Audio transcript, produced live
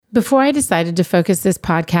Before I decided to focus this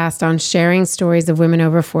podcast on sharing stories of women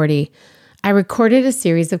over 40, I recorded a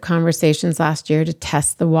series of conversations last year to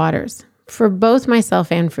test the waters for both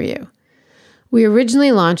myself and for you. We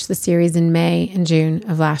originally launched the series in May and June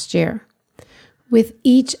of last year. With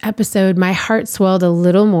each episode, my heart swelled a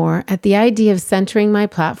little more at the idea of centering my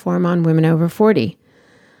platform on women over 40.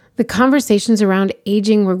 The conversations around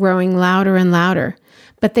aging were growing louder and louder,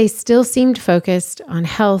 but they still seemed focused on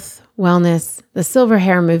health, wellness, the silver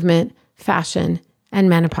hair movement, fashion, and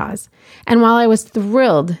menopause. And while I was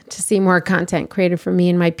thrilled to see more content created for me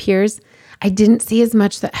and my peers, I didn't see as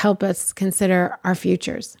much that helped us consider our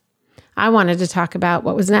futures. I wanted to talk about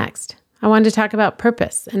what was next. I wanted to talk about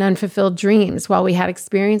purpose and unfulfilled dreams while we had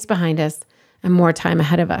experience behind us and more time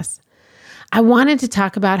ahead of us. I wanted to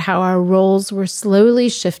talk about how our roles were slowly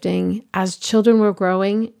shifting as children were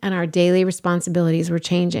growing and our daily responsibilities were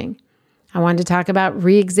changing. I wanted to talk about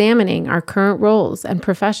re-examining our current roles and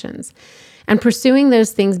professions and pursuing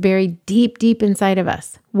those things buried deep, deep inside of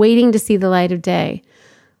us, waiting to see the light of day,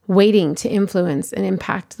 waiting to influence and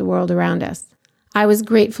impact the world around us. I was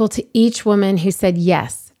grateful to each woman who said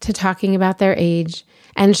yes to talking about their age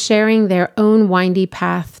and sharing their own windy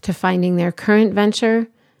path to finding their current venture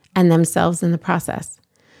and themselves in the process.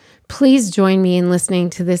 Please join me in listening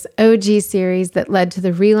to this OG series that led to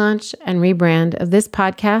the relaunch and rebrand of this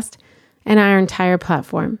podcast and our entire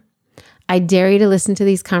platform. I dare you to listen to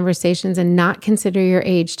these conversations and not consider your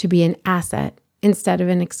age to be an asset instead of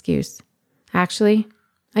an excuse. Actually,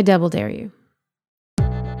 I double dare you.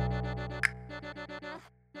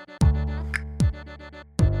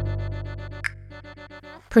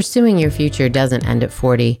 Pursuing your future doesn't end at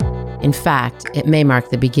 40. In fact, it may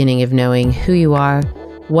mark the beginning of knowing who you are,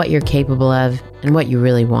 what you're capable of, and what you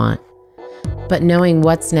really want. But knowing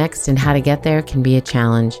what's next and how to get there can be a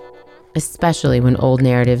challenge, especially when old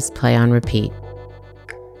narratives play on repeat.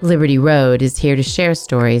 Liberty Road is here to share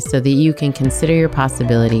stories so that you can consider your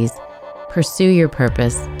possibilities, pursue your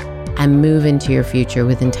purpose, and move into your future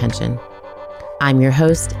with intention. I'm your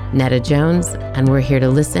host, Netta Jones, and we're here to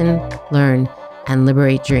listen, learn, and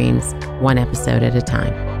liberate dreams, one episode at a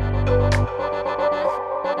time.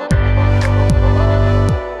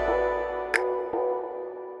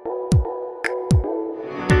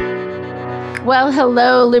 Well,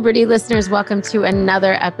 hello, Liberty listeners. Welcome to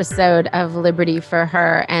another episode of Liberty for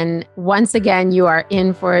Her. And once again, you are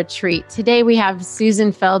in for a treat. Today, we have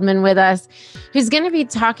Susan Feldman with us, who's going to be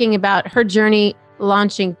talking about her journey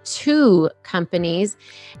launching 2 companies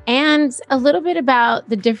and a little bit about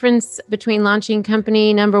the difference between launching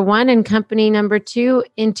company number 1 and company number 2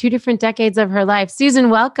 in 2 different decades of her life. Susan,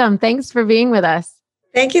 welcome. Thanks for being with us.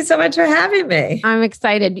 Thank you so much for having me. I'm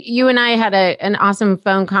excited. You and I had an awesome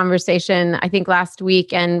phone conversation, I think last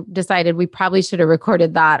week, and decided we probably should have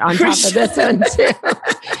recorded that on top of this one too.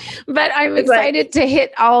 But I'm excited to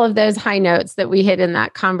hit all of those high notes that we hit in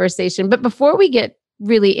that conversation. But before we get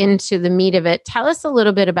really into the meat of it, tell us a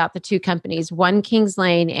little bit about the 2 companies, One Kings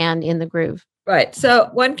Lane and In the Groove. Right. So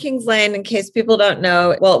One Kings Lane, in case people don't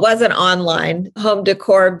know, well, it was an online home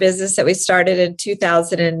decor business that we started in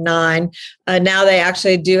 2009. Now they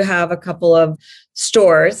actually do have a couple of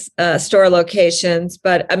store locations,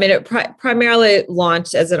 but I mean, it primarily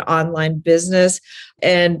launched as an online business.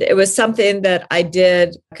 And it was something that I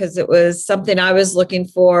did because it was something I was looking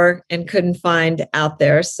for and couldn't find out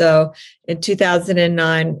there. So in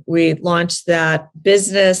 2009, we launched that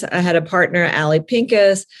business. I had a partner, Allie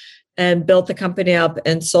Pincus, and built the company up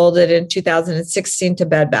and sold it in 2016 to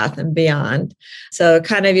Bed Bath & Beyond. So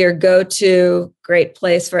kind of your go-to great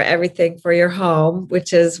place for everything for your home,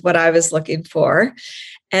 which is what I was looking for.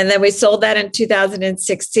 And then we sold that in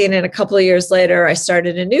 2016. And a couple of years later, I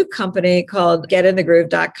started a new company called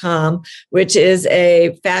GetInTheGroove.com, which is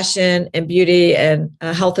a fashion and beauty and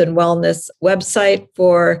health and wellness website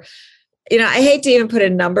for, I hate to even put a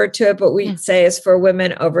number to it, but we say it's for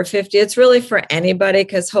women over 50. It's really for anybody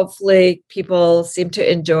because hopefully people seem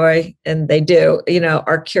to enjoy, and they do,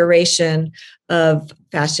 our curation of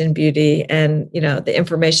fashion, beauty, and, the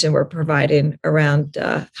information we're providing around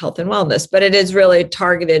health and wellness. But it is really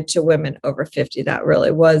targeted to women over 50. That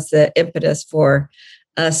really was the impetus for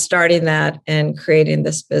starting that and creating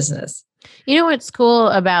this business. You know what's cool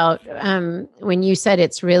about when you said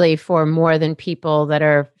it's really for more than people that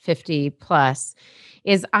are 50 plus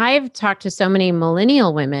is I've talked to so many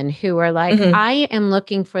millennial women who are like, I am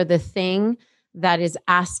looking for the thing that is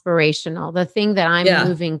aspirational, the thing that I'm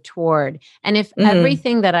moving toward. And if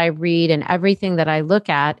everything that I read and everything that I look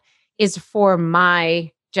at is for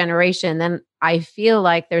my generation, then I feel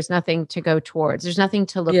like there's nothing to go towards. There's nothing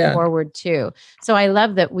to look forward to. So I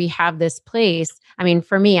love that we have this place. I mean,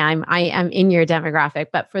 for me, I am in your demographic,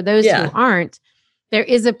 but for those who aren't, there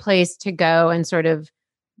is a place to go and sort of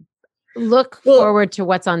look forward to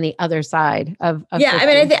what's on the other side of I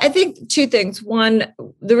mean, I think two things. One,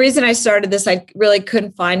 the reason I started this, I really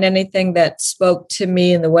couldn't find anything that spoke to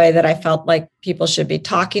me in the way that I felt like people should be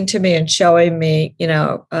talking to me and showing me,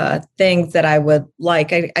 things that I would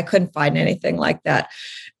like. I couldn't find anything like that.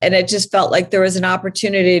 And it just felt like there was an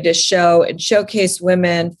opportunity to show and showcase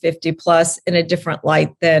women 50 plus in a different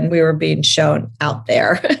light than we were being shown out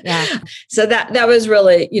there. Yeah. So that was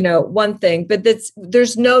really, one thing, but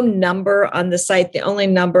there's no number on the site. The only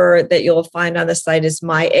number that you'll find on the site is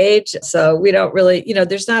my age. So we don't really,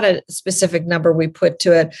 there's not a specific number we put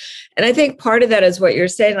to it. And I think part of that is what you're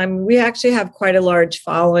saying. I mean, we actually have quite a large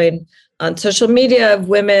following on social media of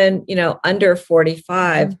women, under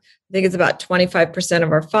 45. Mm-hmm. I think it's about 25%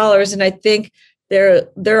 of our followers. And I think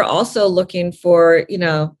they're also looking for,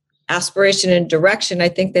 aspiration and direction. I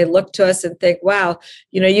think they look to us and think, wow,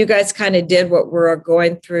 you guys kind of did what we're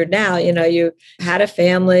going through now. You had a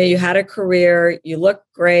family, you had a career, you look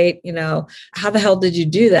great. How the hell did you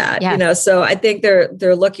do that? Yes. So I think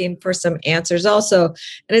they're looking for some answers also.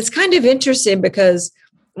 And it's kind of interesting because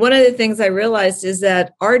one of the things I realized is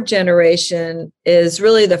that our generation is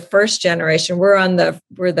really the first generation. We're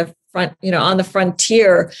the front, on the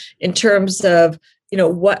frontier in terms of,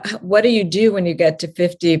 what do you do when you get to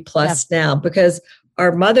 50 plus now? Because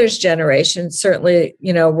our mother's generation certainly,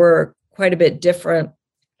 we're quite a bit different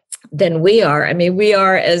than we are. I mean, we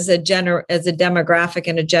are as a demographic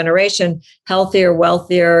and a generation, healthier,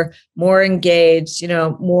 wealthier, more engaged,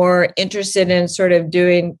 more interested in sort of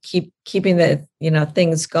keeping the,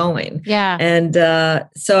 things going. Yeah. And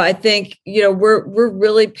so I think, we're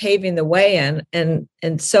really paving the way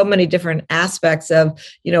in so many different aspects of,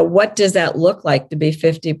 what does that look like to be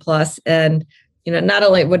 50 plus? And not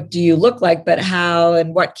only what do you look like, but how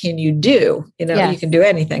and what can you do? Yes. You can do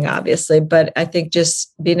anything, obviously, but I think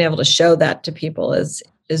just being able to show that to people is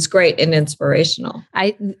great and inspirational.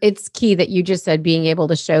 It's key that you just said being able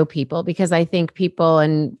to show people, because I think people,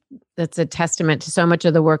 and that's a testament to so much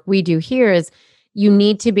of the work we do here, is you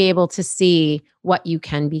need to be able to see what you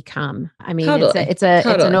can become. I mean, totally. It's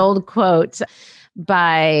an old quote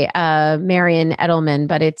by Marian Edelman,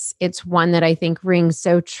 but it's one that I think rings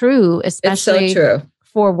so true, especially it's so true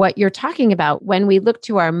for what you're talking about. When we look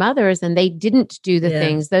to our mothers and they didn't do the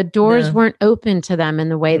things, the doors weren't open to them in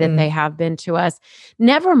the way that they have been to us.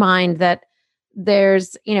 Never mind that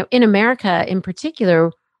there's, in America in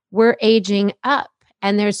particular, we're aging up.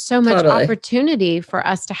 And there's so much opportunity for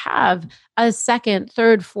us to have a second,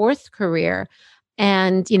 third, fourth career.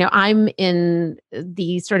 And, I'm in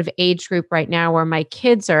the sort of age group right now where my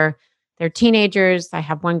kids they're teenagers. I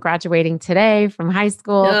have one graduating today from high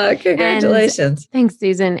school. Oh, congratulations. Thanks,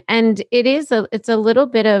 Susan. And it's a little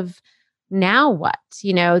bit of, now what?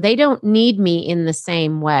 They don't need me in the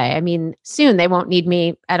same way. I mean, soon they won't need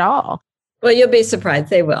me at all. Well, you'll be surprised.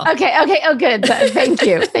 They will. Okay. Oh, good. Thank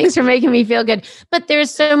you. Thanks for making me feel good. But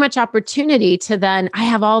there's so much opportunity to then, I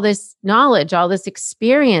have all this knowledge, all this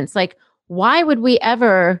experience. Like, why would we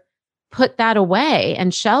ever put that away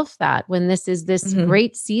and shelf that when this is this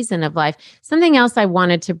great season of life? Something else I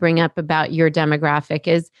wanted to bring up about your demographic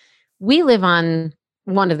is we live on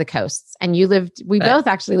one of the coasts and we both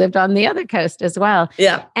actually lived on the other coast as well.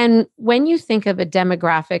 Yeah. And when you think of a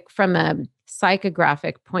demographic from a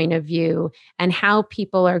psychographic point of view and how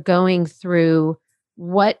people are going through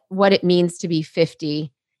what it means to be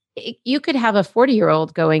 50, you could have a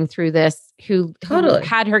 40-year-old going through this who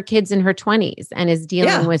had her kids in her 20s and is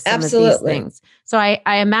dealing with some of these things. So I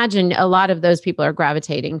imagine a lot of those people are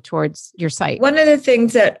gravitating towards your site. One of the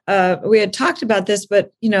things that we had talked about this,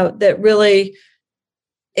 but that really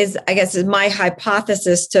is, I guess, is my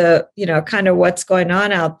hypothesis to, kind of what's going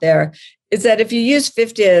on out there, is that if you use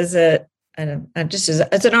 50 as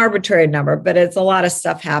it's an arbitrary number, but it's a lot of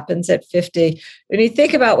stuff happens at 50. When you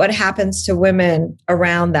think about what happens to women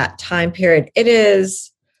around that time period, it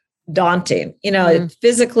is daunting.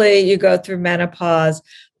 Physically, you go through menopause.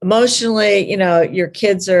 Emotionally, your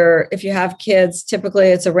kids if you have kids, typically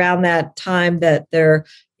it's around that time that they're,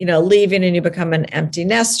 leaving and you become an empty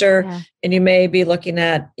nester. Yeah. And you may be looking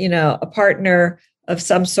at, a partner of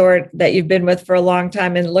some sort that you've been with for a long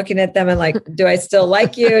time and looking at them and like, do I still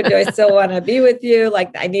like you? Do I still want to be with you?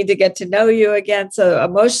 Like, I need to get to know you again. So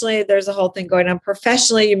emotionally, there's a whole thing going on.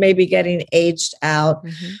 Professionally, you may be getting aged out.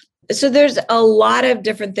 Mm-hmm. So there's a lot of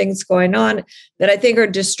different things going on that I think are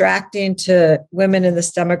distracting to women in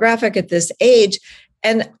this demographic at this age.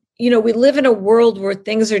 And, we live in a world where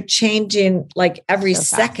things are changing like every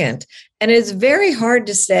second. And it's very hard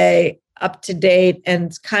to stay up to date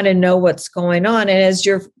and kind of know what's going on. And as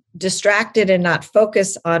you're distracted and not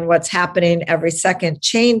focused on what's happening every second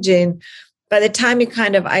changing, by the time you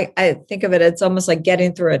I think of it, it's almost like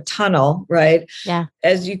getting through a tunnel, right? Yeah.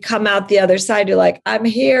 As you come out the other side, you're like, I'm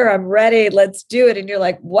here, I'm ready, let's do it. And you're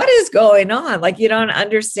like, what is going on? Like, you don't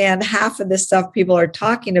understand half of the stuff people are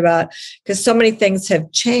talking about because so many things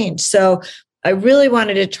have changed. So I really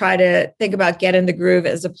wanted to try to think about Get in the Groove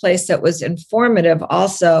as a place that was informative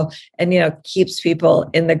also and, keeps people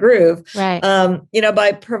in the groove. Right.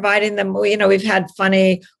 By providing them, we've had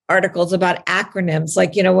funny articles about acronyms.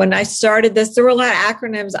 Like, when I started this, there were a lot of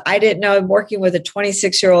acronyms I didn't know. I'm working with a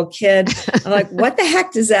 26-year-old kid. I'm like, what the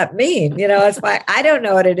heck does that mean? It's like, I don't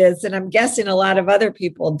know what it is. And I'm guessing a lot of other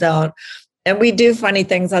people don't. And we do funny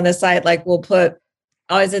things on the site. Like we'll put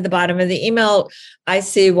always at the bottom of the email,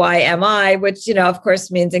 ICYMI, which, of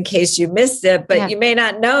course means in case you missed it, but you may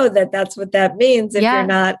not know that that's what that means if you're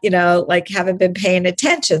not, like haven't been paying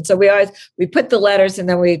attention. So we put the letters and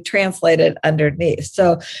then we translate it underneath.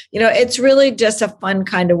 So, it's really just a fun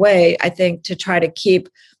kind of way, I think, to try to keep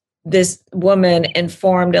this woman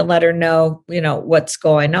informed and let her know, what's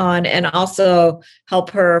going on and also help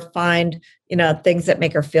her find, things that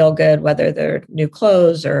make her feel good, whether they're new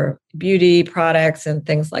clothes or beauty products and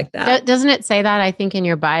things like that. Doesn't it say that? I think in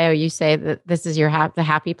your bio, you say that this is the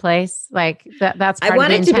happy place. Like that's part I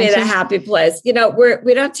want of it the to be the happy place. We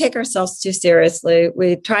don't take ourselves too seriously.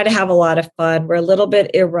 We try to have a lot of fun. We're a little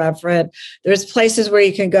bit irreverent. There's places where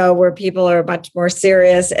you can go where people are much more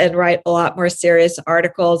serious and write a lot more serious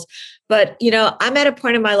articles. But, I'm at a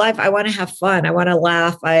point in my life, I want to have fun. I want to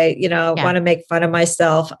laugh. I want to make fun of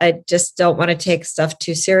myself. I just don't want to take stuff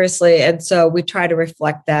too seriously. And so we try to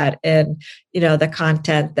reflect that in, the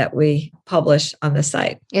content that we publish on the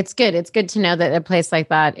site. It's good. It's good to know that a place like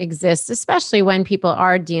that exists, especially when people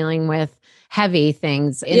are dealing with heavy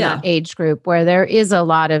things in that age group where there is a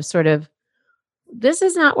lot of sort of, this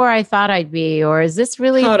is not where I thought I'd be, or is this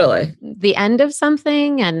really the end of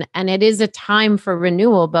something? And it is a time for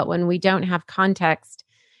renewal, but when we don't have context,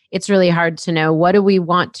 it's really hard to know, what do we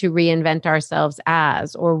want to reinvent ourselves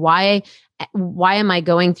as, or why am I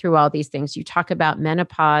going through all these things? You talk about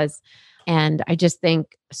menopause, and I just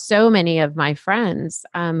think so many of my friends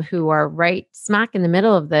who are right smack in the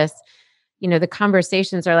middle of this, the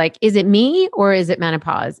conversations are like, is it me or is it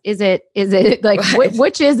menopause? Is it like, right.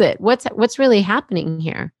 Which is it? What's really happening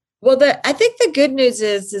here? Well, I think the good news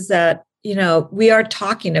is that, we are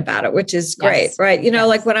talking about it, which is great, right?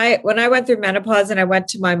 Like when I went through menopause and I went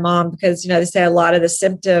to my mom, because, they say a lot of the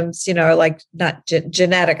symptoms, are like not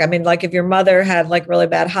genetic. I mean, like if your mother had like really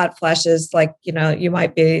bad hot flashes, like, you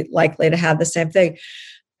might be likely to have the same thing.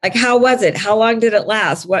 Like, how was it? How long did it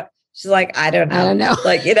last? What? She's like, I don't know.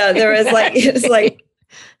 Like, there was like, it's like,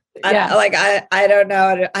 I don't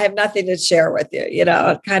know. I have nothing to share with you,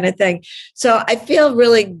 kind of thing. So I feel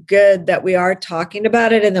really good that we are talking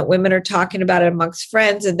about it and that women are talking about it amongst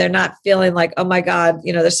friends and they're not feeling like, oh my God,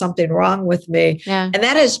 there's something wrong with me. Yeah. And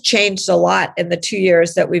that has changed a lot in the 2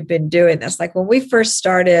 years that we've been doing this. Like when we first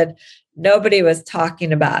started, nobody was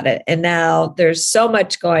talking about it. And now there's so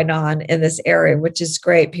much going on in this area, which is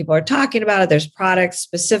great. People are talking about it. There's products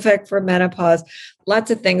specific for menopause.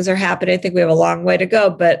 Lots of things are happening. I think we have a long way to go,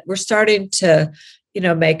 but we're starting to,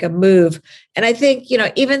 make a move. And I think,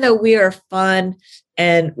 even though we are fun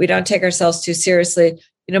and we don't take ourselves too seriously,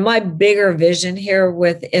 my bigger vision here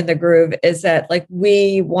within the Groove is that like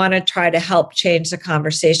we want to try to help change the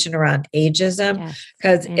conversation around ageism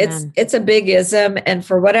because it's a big ism. And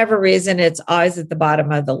for whatever reason, it's always at the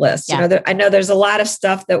bottom of the list. Yeah. I know there's a lot of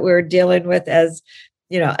stuff that we're dealing with as,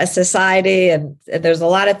 a society, and there's a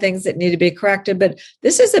lot of things that need to be corrected, but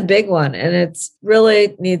this is a big one and it's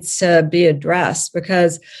really needs to be addressed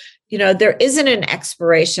because, there isn't an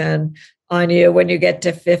expiration on you when you get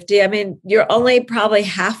to 50. I mean, you're only probably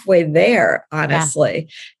halfway there, honestly.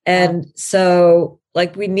 Yeah. And so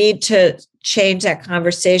like, we need to change that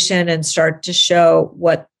conversation and start to show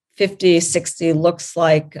what 50, 60 looks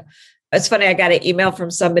like. It's funny. I got an email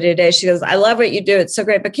from somebody today. She goes, I love what you do. It's so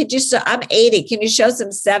great. But I'm 80. Can you show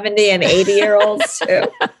some 70 and 80-year-olds too?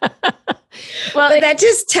 Well, but that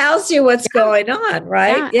just tells you what's going on,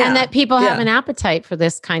 right? Yeah. And that people have an appetite for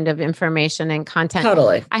this kind of information and content.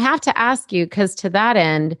 Totally. I have to ask you, because to that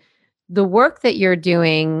end, the work that you're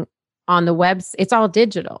doing on the web, it's all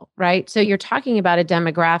digital, right? So you're talking about a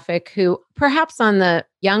demographic who perhaps on the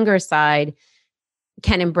younger side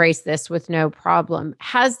can embrace this with no problem.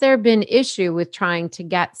 Has there been issue with trying to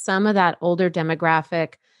get some of that older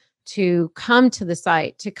demographic to come to the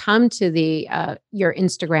site, to come to the your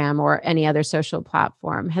Instagram or any other social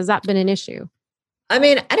platform? Has that been an issue? I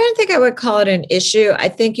mean, I don't think I would call it an issue. I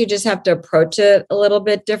think you just have to approach it a little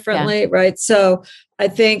bit differently, right? So I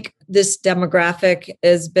think this demographic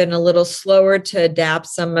has been a little slower to adapt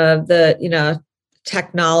some of the,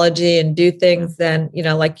 technology and do things than,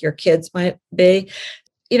 like your kids might be.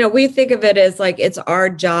 We think of it as like it's our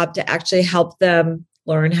job to actually help them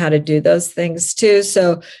learn how to do those things too.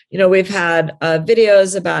 So, we've had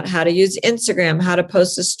videos about how to use Instagram, how to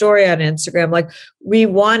post a story on Instagram. Like we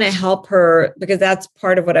want to help her because that's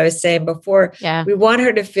part of what I was saying before. Yeah. We want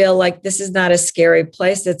her to feel like this is not a scary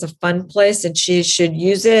place. It's a fun place and she should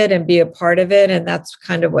use it and be a part of it. And that's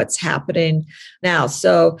kind of what's happening now.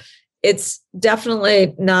 So it's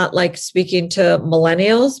definitely not like speaking to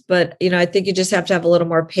millennials, but, I think you just have to have a little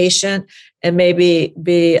more patient and maybe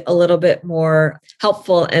be a little bit more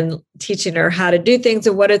helpful in teaching her how to do things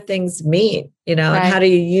and what do things mean, and how do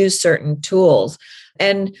you use certain tools.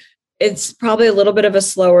 And it's probably a little bit of a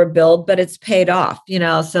slower build, but it's paid off,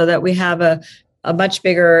 so that we have a much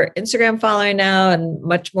bigger Instagram following now and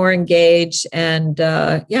much more engaged. And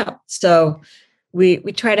so we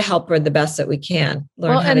try to help her the best that we can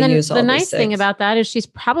learn how to use all these things. The nice thing about that is she's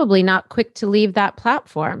probably not quick to leave that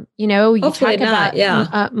platform. You Hopefully talk not,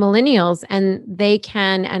 about millennials and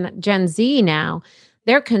and Gen Z now,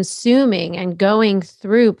 they're consuming and going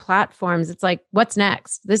through platforms. It's like, what's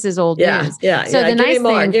next? This is old news. Yeah. So the nice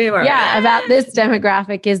thing about this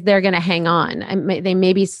demographic is they're going to hang on. And they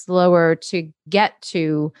may be slower to get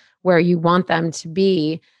to where you want them to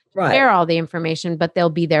be, share all the information, but they'll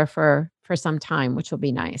be there for some time, which will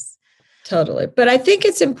be nice. Totally. But I think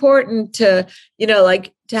it's important to,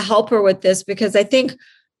 to help her with this because I think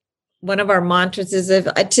one of our mantras is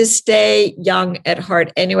to stay young at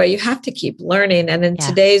heart anyway, you have to keep learning. And in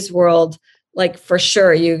today's world, like for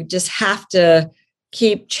sure, you just have to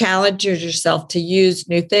keep challenging yourself to use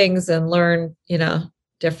new things and learn,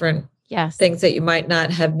 different things that you might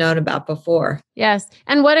not have known about before. Yes.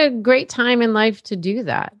 And what a great time in life to do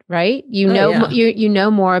that, right? You know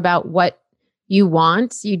more about what you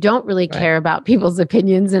want. You don't really care about people's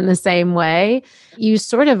opinions in the same way. You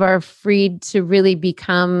sort of are freed to really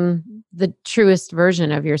become the truest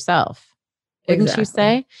version of yourself. Wouldn't you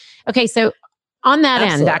say? Okay. So on that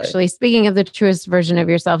end, actually, speaking of the truest version of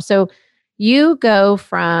yourself, so you go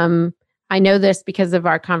from, I know this because of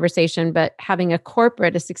our conversation, but having a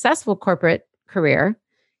successful corporate career,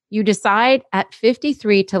 you decide at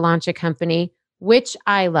 53 to launch a company, which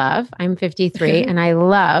I love. I'm 53 and I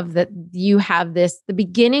love that you have the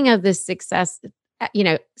beginning of this success,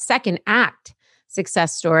 second act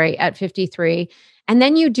success story at 53. And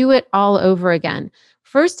then you do it all over again.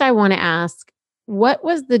 First, I want to ask, what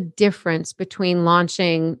was the difference between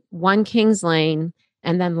launching One Kings Lane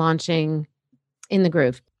and then launching In the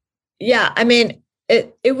Groove? Yeah, I mean,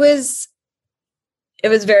 it was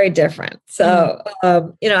very different. So,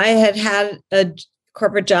 I had a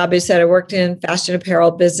corporate job. You said I worked in fashion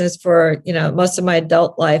apparel business for, most of my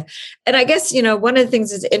adult life. And I guess, one of the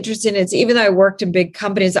things that's interesting is even though I worked in big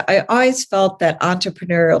companies, I always felt that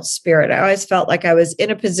entrepreneurial spirit. I always felt like I was in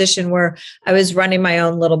a position where I was running my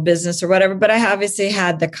own little business or whatever, but I obviously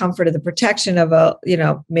had the comfort of the protection of a,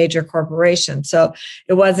 major corporation. So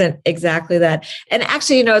it wasn't exactly that. And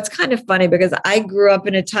actually, it's kind of funny because I grew up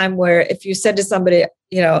in a time where if you said to somebody,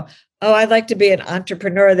 oh, I'd like to be an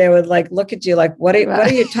entrepreneur, they would look at you like, what are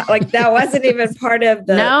you like? That wasn't even part of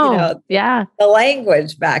the, the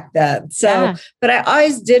language back then. So, but I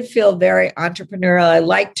always did feel very entrepreneurial. I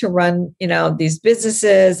like to run, these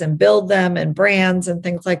businesses and build them and brands and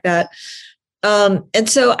things like that. And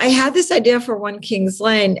so I had this idea for One Kings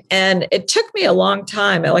Lane and it took me a long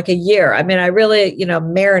time, like a year. I mean, I really,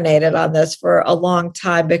 marinated on this for a long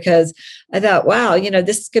time because I thought, wow,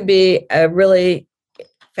 this could be a really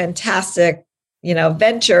fantastic,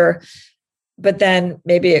 venture, but then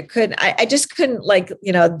maybe it couldn't. I just couldn't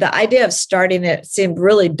the idea of starting it seemed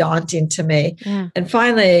really daunting to me. Yeah. And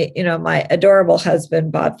finally, my adorable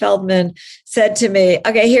husband, Bob Feldman, said to me,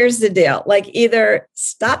 okay, here's the deal. Either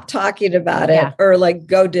stop talking about it or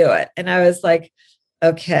go do it. And I was like,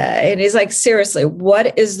 okay. And he's like, seriously,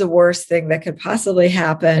 what is the worst thing that could possibly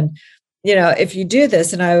happen, if you do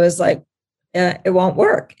this? And I was like, it won't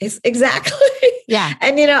work. It's exactly. Yeah.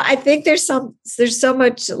 And, I think there's so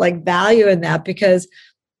much value in that because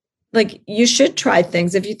you should try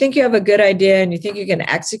things. If you think you have a good idea and you think you can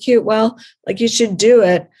execute well, you should do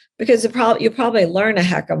it, because you probably learn a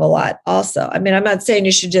heck of a lot also. I mean, I'm not saying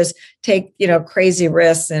you should just take, crazy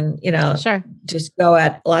risks and, Sure. just go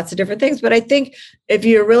at lots of different things. But I think if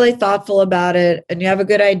you're really thoughtful about it and you have a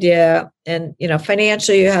good idea and,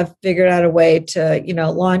 financially you have figured out a way to,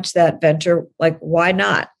 launch that venture, like, why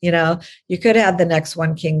not? You could have the next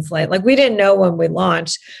One Kings Lane. Like, we didn't know when we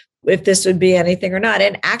launched if this would be anything or not.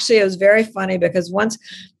 And actually it was very funny because once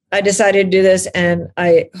I decided to do this and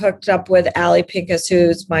I hooked up with Allie Pincus,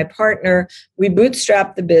 who's my partner, we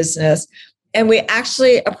bootstrapped the business and we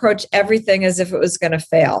actually approached everything as if it was going to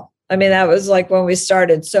fail. I mean, that was like when we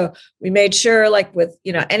started. So we made sure, like with,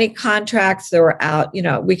 any contracts that were out,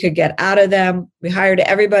 we could get out of them. We hired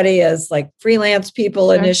everybody as like freelance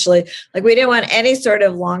people initially. Like, we didn't want any sort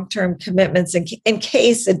of long-term commitments in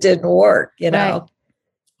case it didn't work, Right.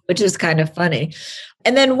 which is kind of funny.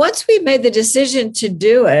 And then once we made the decision to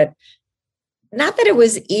do it, not that it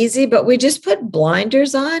was easy, but we just put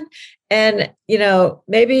blinders on. And,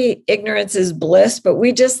 maybe ignorance is bliss, but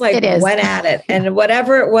we just went at it. And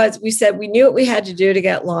whatever it was, we said we knew what we had to do to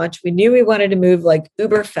get launched. We knew we wanted to move like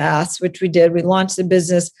uber fast, which we did. We launched the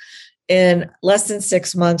business in less than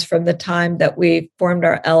 6 months from the time that we formed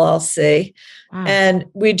our LLC. Wow. And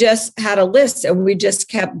we just had a list and we just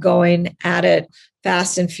kept going at it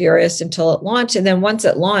fast and furious until it launched. And then once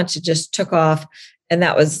it launched, it just took off. And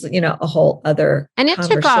that was, a whole other and it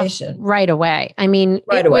took off right away. I mean,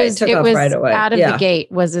 it was right away. Out of the gate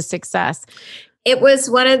was a success. It was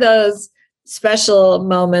one of those special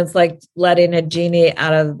moments, like letting a genie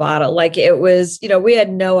out of the bottle. Like, it was, we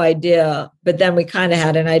had no idea, but then we kind of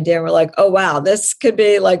had an idea and we're like, oh, wow, this could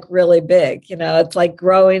be like really big. It's like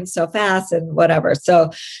growing so fast and whatever.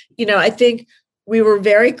 So, I think we were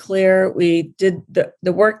very clear. We did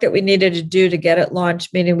the work that we needed to do to get it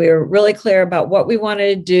launched, meaning we were really clear about what we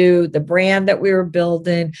wanted to do, the brand that we were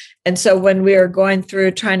building. And so when we were going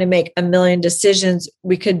through trying to make a million decisions,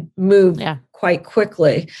 we could move quite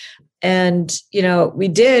quickly. And, we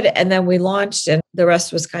did, and then we launched and the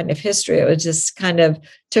rest was kind of history. It was just kind of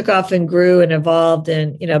took off and grew and evolved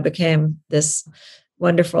and, became this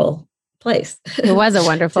wonderful place. It was a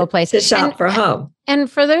wonderful place to shop for home. And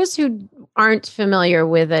for those who aren't familiar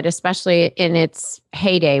with it, especially in its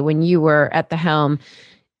heyday when you were at the helm,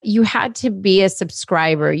 you had to be a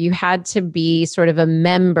subscriber. You had to be sort of a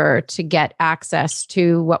member to get access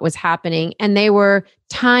to what was happening. And they were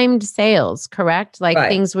timed sales, correct? Like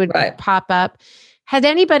things would pop up. Had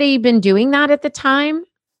anybody been doing that at the time?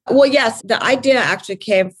 Well, yes. The idea actually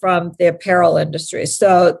came from the apparel industry.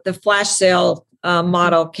 So the flash sale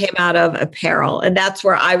model came out of apparel. And that's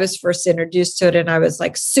where I was first introduced to it. And I was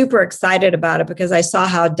like super excited about it because I saw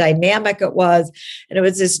how dynamic it was. And it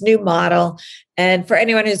was this new model. And for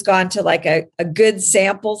anyone who's gone to like a good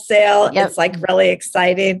sample sale, it's like really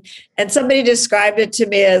exciting. And somebody described it to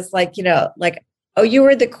me as like, like, oh, you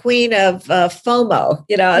were the queen of FOMO.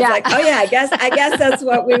 It's like, oh yeah, I guess that's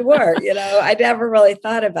what we were. I never really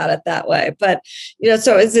thought about it that way. But,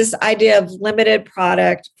 so it was this idea of limited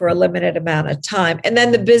product for a limited amount of time. And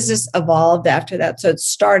then the business evolved after that. So it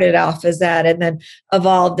started off as that and then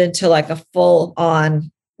evolved into like a full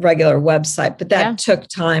on regular website, but that took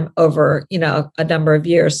time over, a number of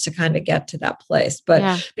years to kind of get to that place.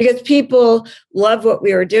 But because people love what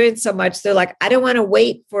we were doing so much, they're like, I don't want to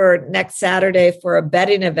wait for next Saturday for a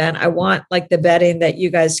bedding event. I want like the bedding that you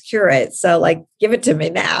guys curate. So like, give it to me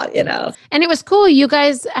now, And it was cool. You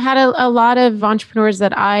guys had a lot of entrepreneurs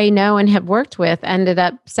that I know and have worked with ended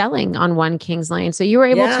up selling on One Kings Lane. So you were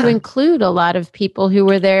able to include a lot of people who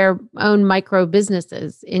were their own micro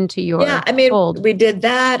businesses into your fold. We did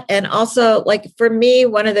that. And also like for me,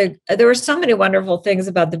 there were so many wonderful things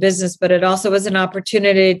about the business, but it also was an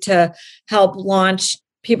opportunity to help launch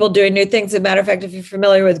people doing new things. As a matter of fact, if you're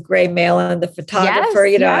familiar with Gray Malin, the photographer,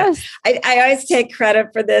 I always take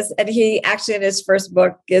credit for this. And he actually in his first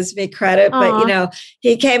book gives me credit, but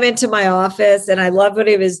he came into my office and I loved what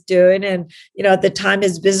he was doing. And, at the time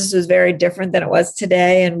his business was very different than it was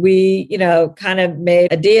today. And we, kind of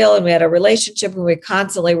made a deal and we had a relationship and we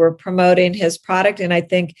constantly were promoting his product. And I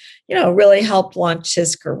think, really helped launch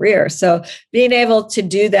his career. So being able to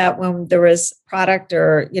do that when there was product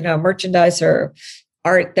or, merchandise or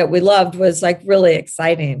art that we loved was like really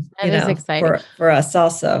exciting, exciting for us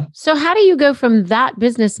also. So how do you go from that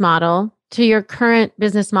business model to your current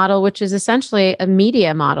business model, which is essentially a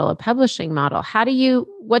media model, a publishing model? What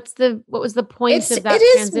was the point of that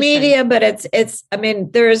It transition? is media, but it's,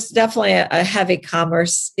 there's definitely a heavy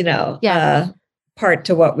commerce, part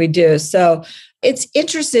to what we do. So it's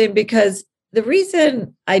interesting because the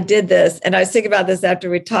reason I did this, and I was thinking about this after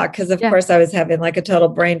we talked, because of course I was having like a total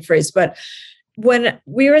brain freeze, but when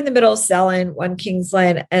we were in the middle of selling One Kings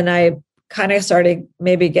Lane, and I kind of started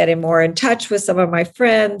maybe getting more in touch with some of my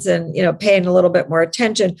friends and, paying a little bit more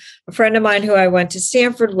attention, a friend of mine who I went to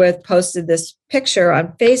Stanford with posted this picture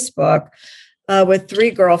on Facebook with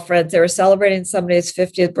 3 girlfriends. They were celebrating somebody's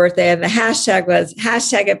 50th birthday, and the hashtag was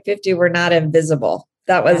 #at50 we're not invisible.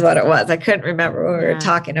 That was what it was. I couldn't remember when we were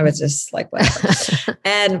talking. I was just like, whatever.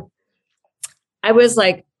 And I was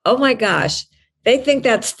like, oh my gosh, they think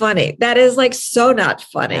that's funny. That is like so not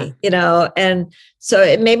funny, And so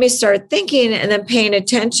it made me start thinking and then paying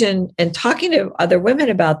attention and talking to other women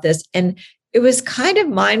about this. And it was kind of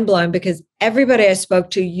mind blowing because everybody I spoke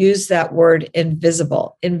to used that word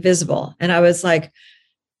invisible. And I was like,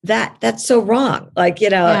 that's so wrong. Like,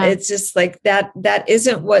 it's just like that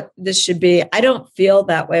isn't what this should be. I don't feel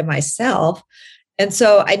that way myself. And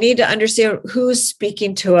so I need to understand who's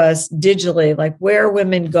speaking to us digitally, like where are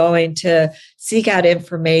women going to seek out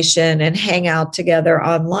information and hang out together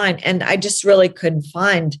online. And I just really couldn't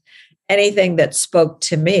find anything that spoke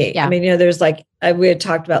to me. Yeah. I mean, there's like, we had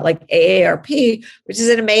talked about like AARP, which is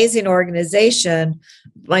an amazing organization.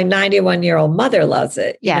 My 91-year-old mother loves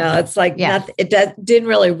it. It's like nothing, didn't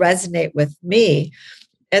really resonate with me.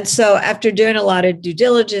 And so after doing a lot of due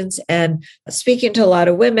diligence and speaking to a lot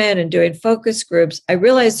of women and doing focus groups, I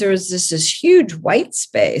realized there was this huge white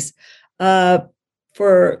space to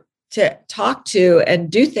talk to and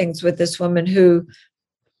do things with this woman who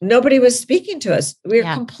nobody was speaking to us. We're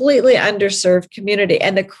a completely underserved community.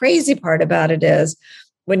 And the crazy part about it is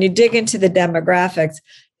when you dig into the demographics,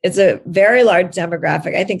 it's a very large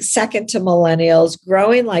demographic. I think second to millennials,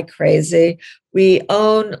 growing like crazy. We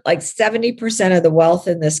own like 70% of the wealth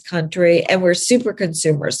in this country, and we're super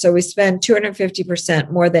consumers. So we spend 250%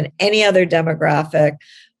 more than any other demographic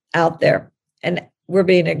out there, and we're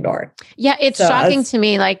being ignored. Yeah, it's shocking to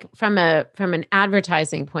me, like from an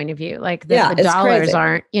advertising point of view, like the dollars crazy.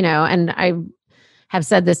 aren't, and I have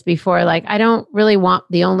said this before, like I don't really want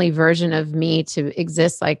the only version of me to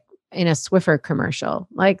exist like in a Swiffer commercial.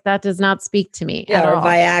 Like that does not speak to me at or all.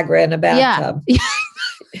 Viagra in a bathtub. Yeah.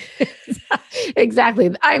 Exactly.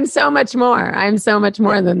 I'm so much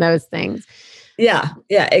more than those things. Yeah,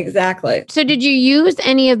 exactly. So did you use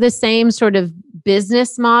any of the same sort of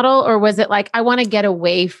business model, or was it like, I want to get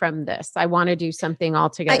away from this, I want to do something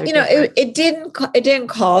altogether different? It didn't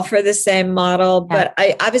call for the same model, but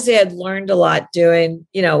I obviously had learned a lot doing,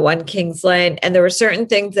 One Kings Lane. And there were certain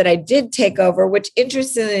things that I did take over, which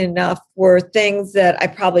interestingly enough were things that I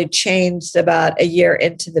probably changed about a year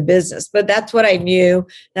into the business. But that's what I knew.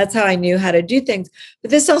 That's how I knew how to do things. But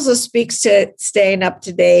this also speaks to staying up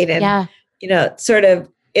to date and, sort of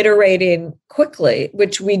iterating quickly,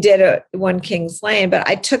 which we did at One Kings Lane. But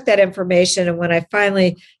I took that information, and when I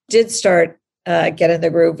finally did start get in the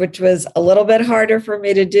groove, which was a little bit harder for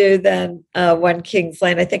me to do than One Kings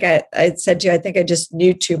Lane, I think I said to you, I think I just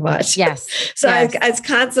knew too much. Yes. So yes. I was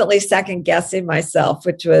constantly second guessing myself,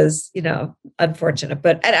 which was, unfortunate.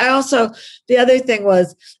 But and I also, the other thing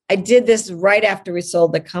was I did this right after we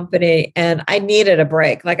sold the company, and I needed a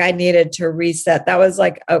break. Like I needed to reset. That was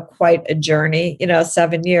like quite a journey,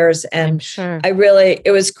 7 years. And I'm sure.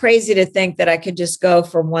 it was crazy to think that I could just go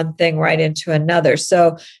from one thing right into another.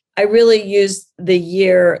 So I really used the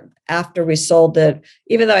year after we sold it,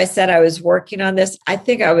 even though I said I was working on this, I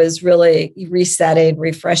think I was really resetting,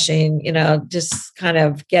 refreshing, just kind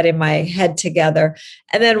of getting my head together.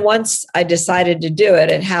 And then once I decided to do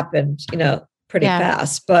it, it happened, pretty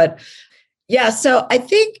fast. But so I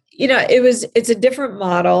think, it's a different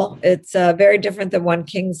model. It's very different than One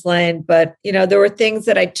Kings Lane. But, there were things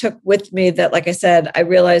that I took with me that, like I said, I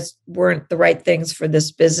realized weren't the right things for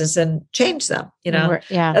this business and changed them.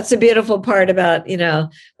 That's the beautiful part about,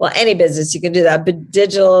 any business you can do that. But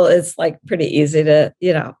digital is like pretty easy to,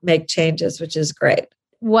 make changes, which is great.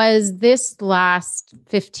 Was this last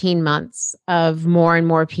 15 months of more and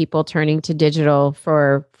more people turning to digital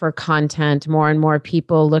for content, more and more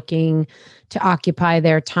people looking to occupy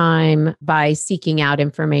their time by seeking out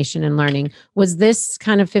information and learning, was this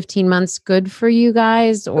kind of 15 months good for you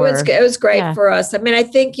guys? Or it was great for us. I mean, I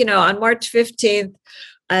think, on March 15th,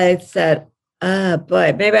 I said,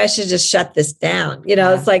 boy, maybe I should just shut this down.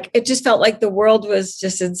 It's like, it just felt like the world was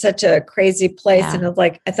just in such a crazy place. And it's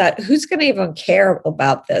like, I thought, who's going to even care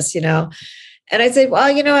about this, And I said,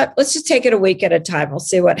 well, you know what, let's just take it a week at a time. We'll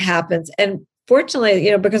see what happens. And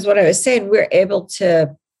fortunately, because what I was saying, we're able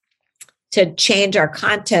to change our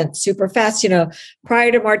content super fast.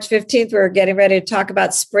 Prior to March 15th, we were getting ready to talk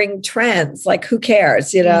about spring trends. Like, who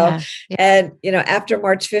cares, And, after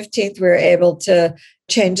March 15th, we were able to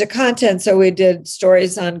change the content. So we did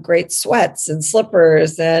stories on great sweats and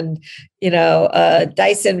slippers and,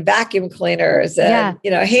 Dyson vacuum cleaners and,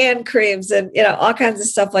 hand creams and, all kinds of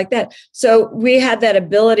stuff like that. So we had that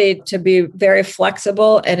ability to be very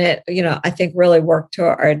flexible, and it, I think really worked to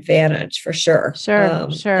our advantage for sure.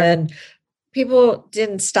 Sure. And people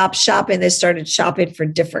didn't stop shopping. They started shopping for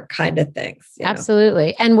different kind of things.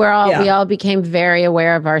 Absolutely. And we all became very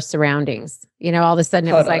aware of our surroundings. All of a sudden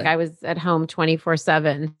it was like I was at home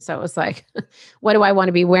 24/7. So it was like, what do I want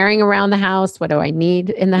to be wearing around the house? What do I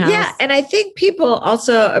need in the house? Yeah. And I think people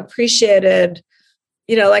also appreciated,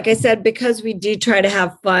 like I said, because we do try to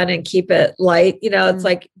have fun and keep it light, it's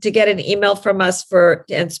like to get an email from us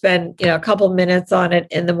and spend, a couple minutes on it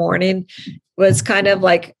in the morning was kind of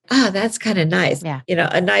like, that's kind of nice. Yeah.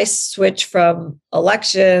 A nice switch from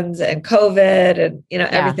elections and COVID and,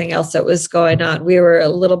 everything else that was going on. We were a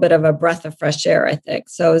little bit of a breath of fresh air, I think.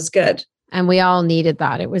 So it was good. And we all needed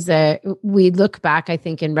that. We look back, I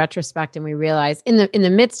think, in retrospect, and we realize in the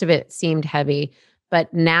midst of it seemed heavy,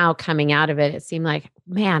 but now coming out of it, it seemed like,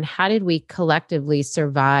 man, how did we collectively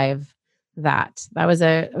survive that? That was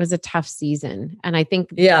a tough season. And I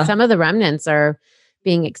think some of the remnants are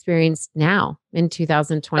being experienced now in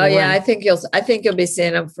 2021. Oh yeah, I think you'll be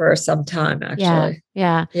seeing them for some time, actually.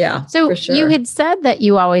 Yeah. So for sure. You had said that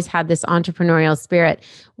you always had this entrepreneurial spirit.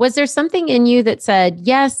 Was there something in you that said,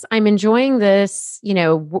 yes, I'm enjoying this,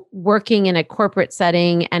 working in a corporate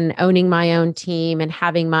setting and owning my own team and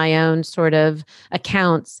having my own sort of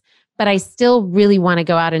accounts, but I still really want to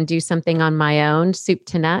go out and do something on my own, soup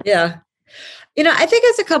to nuts? Yeah. I think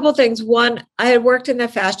it's a couple of things. One, I had worked in the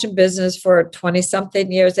fashion business for 20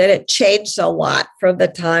 something years, and it changed a lot from the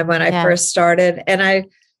time when I first started. And I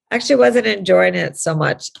actually wasn't enjoying it so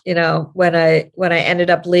much, when I ended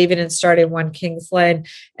up leaving and starting One Kings Lane.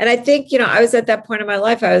 And I think, I was at that point in my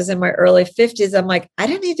life, I was in my early 50s. I'm like, I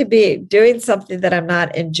don't need to be doing something that I'm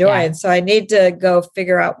not enjoying. Yeah. So I need to go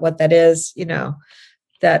figure out what that is,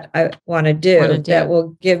 that I want to do that will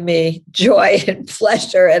give me joy and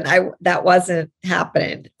pleasure. And that wasn't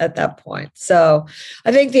happening at that point. So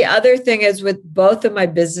I think the other thing is with both of my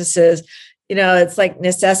businesses, it's like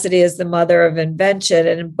necessity is the mother of invention.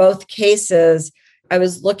 And in both cases, I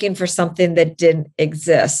was looking for something that didn't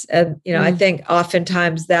exist. And, I think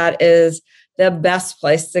oftentimes that is the best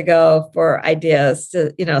place to go for ideas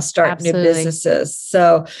to, start Absolutely. New businesses.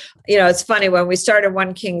 So, it's funny when we started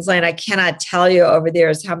One Kings Lane, I cannot tell you over the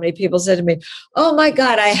years how many people said to me, oh my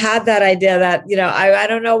God, I had that idea that, I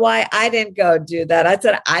don't know why I didn't go do that. I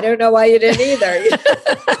said, I don't know why you didn't either.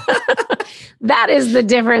 That is the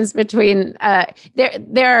difference between,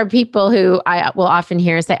 there are people who I will often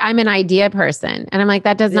hear say, I'm an idea person. And I'm like,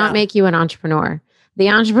 that does not make you an entrepreneur. The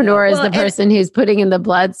entrepreneur is the person who's putting in the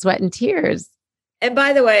blood, sweat, and tears. And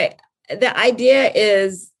by the way, the idea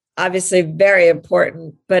is obviously very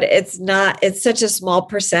important, but it's such a small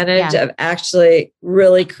percentage of actually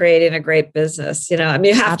really creating a great business. You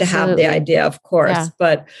have to have the idea, of course,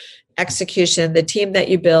 but execution, the team that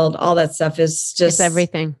you build, all that stuff is just it's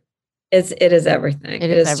everything. It is everything. It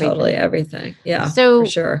is everything. Totally everything. Yeah, so for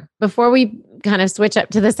sure. Before we kind of switch up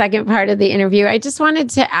to the second part of the interview, I just wanted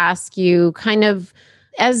to ask you kind of,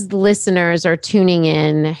 as listeners are tuning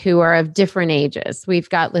in who are of different ages, we've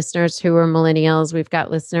got listeners who are millennials, we've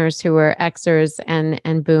got listeners who are Xers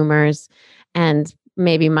and boomers, and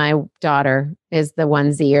maybe my daughter is the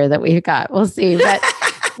one Zer that we've got. We'll see. But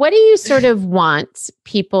what do you sort of want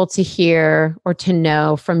people to hear or to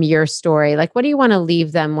know from your story? Like, what do you want to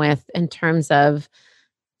leave them with in terms of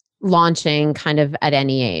launching kind of at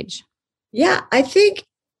any age? Yeah, I think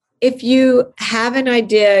if you have an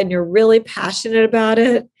idea and you're really passionate about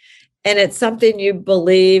it and it's something you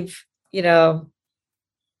believe,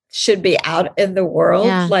 should be out in the world,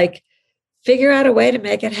 like figure out a way to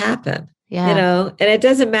make it happen, and it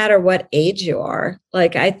doesn't matter what age you are.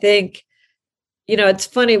 Like, I think, it's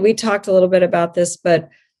funny, we talked a little bit about this, but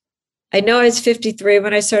I know I was 53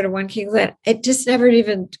 when I started One Kings Lane. It just never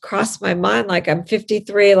even crossed my mind. Like, I'm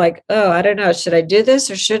 53, like, oh, I don't know. Should I do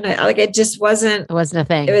this or shouldn't I? Like, it just wasn't. It wasn't a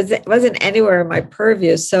thing. It wasn't anywhere in my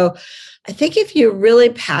purview. So I think if you're really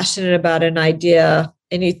passionate about an idea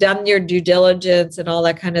and you've done your due diligence and all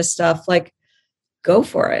that kind of stuff, like, go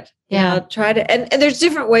for it. Try to, and there's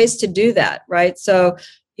different ways to do that, right? So,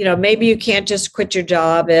 maybe you can't just quit your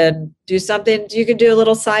job and do something. You can do a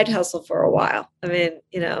little side hustle for a while. I mean,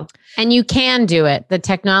 And you can do it. The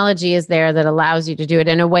technology is there that allows you to do it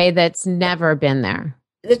in a way that's never been there.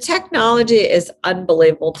 The technology is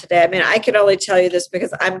unbelievable today. I mean, I can only tell you this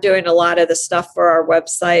because I'm doing a lot of the stuff for our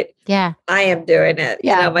website. Yeah. I am doing it,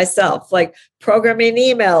 Yeah. Myself, like programming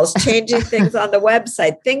emails, changing things on the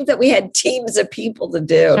website, things that we had teams of people to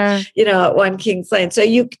do, Sure. At One Kings Lane. So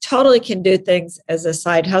you totally can do things as a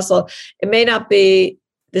side hustle. It may not be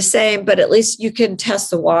the same, but at least you can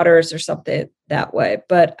test the waters or something that way.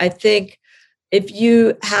 But I think if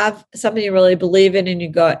you have something you really believe in and you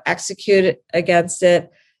go execute against it,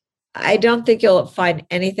 I don't think you'll find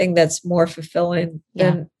anything that's more fulfilling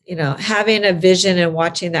than, having a vision and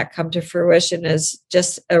watching that come to fruition is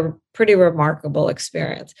just a pretty remarkable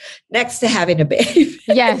experience next to having a baby.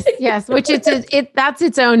 Yes. Which that's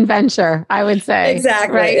its own venture, I would say.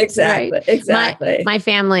 Exactly. Right? Exactly. My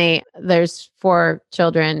family, there's 4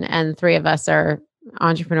 children and 3 of us are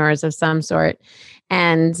entrepreneurs of some sort.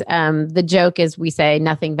 And the joke is we say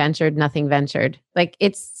nothing ventured, nothing ventured. Like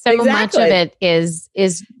it's so much of it is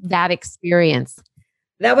that experience.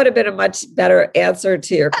 That would have been a much better answer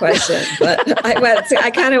to your question, but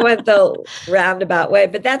I kind of went the roundabout way,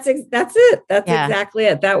 but that's it. That's exactly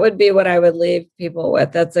it. That would be what I would leave people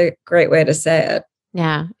with. That's a great way to say it.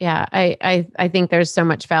 Yeah. I think there's so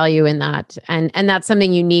much value in that. And that's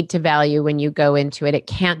something you need to value when you go into it. It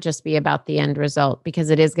can't just be about the end result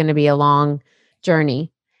because it is going to be a long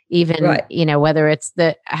journey, even, whether it's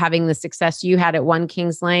having the success you had at One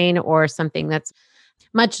Kings Lane or something that's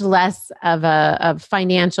much less of a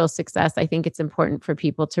financial success. I think it's important for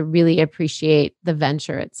people to really appreciate the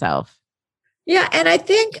venture itself. Yeah. And I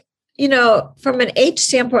think, from an age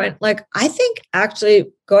standpoint, like I think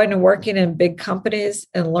actually going and working in big companies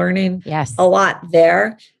and learning a lot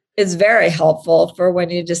there is very helpful for when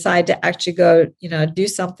you decide to actually go, do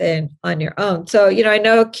something on your own. So, I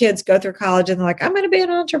know kids go through college and they're like, I'm going to be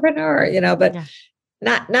an entrepreneur, but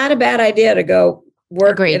not a bad idea to go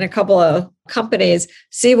work in a couple of companies,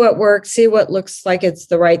 see what works, see what looks like it's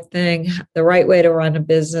the right thing, the right way to run a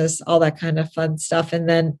business, all that kind of fun stuff. And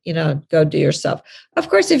then, go do your stuff. Of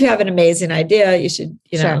course, if you have an amazing idea, you should,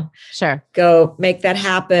 sure. Go make that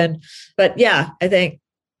happen. But yeah, I think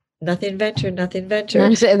nothing ventured, nothing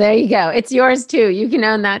ventured. There you go. It's yours too. You can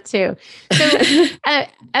own that too. So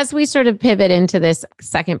as we sort of pivot into this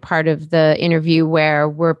second part of the interview where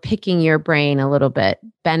we're picking your brain a little bit,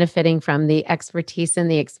 benefiting from the expertise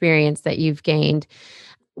and the experience that you've gained,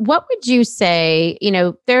 what would you say,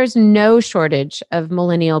 there's no shortage of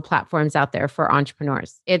millennial platforms out there for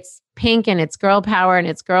entrepreneurs. It's pink and it's girl power and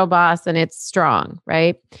it's girl boss and it's strong,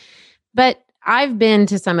 right? But I've been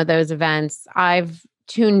to some of those events. I've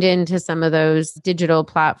tuned into some of those digital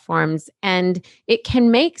platforms, and it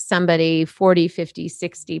can make somebody 40, 50,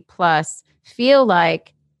 60 plus feel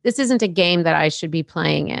like this isn't a game that I should be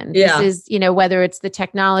playing in. Yeah. This is, whether it's the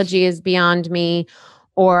technology is beyond me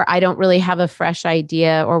or I don't really have a fresh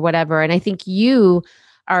idea or whatever. And I think you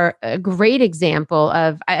are a great example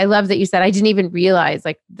of, I love that you said, I didn't even realize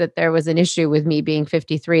like that there was an issue with me being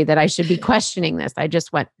 53, that I should be questioning this. I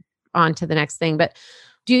just went on to the next thing. But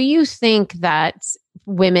do you think that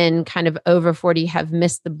women kind of over 40 have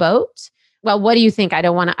missed the boat? Well, what do you think? I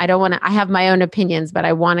have my own opinions, but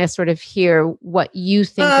I want to sort of hear what you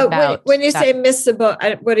think about. When you say miss the boat,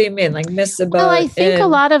 what do you mean? Like miss the boat? Well, I think a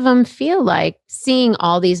lot of them feel like seeing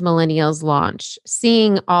all these millennials launch,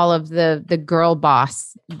 seeing all of the girl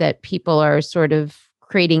boss that people are sort of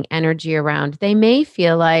creating energy around. They may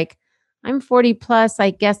feel like, I'm 40 plus.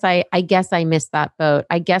 I guess I missed that boat.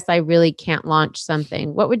 I guess I really can't launch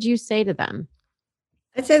something. What would you say to them?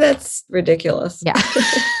 I'd say that's ridiculous. Yeah.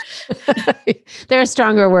 There are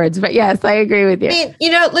stronger words, but yes, I agree with you. I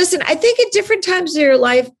mean, listen, I think at different times of your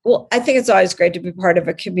life, well, I think it's always great to be part of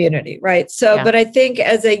a community, right? So, but I think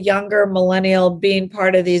as a younger millennial, being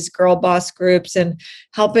part of these girl boss groups and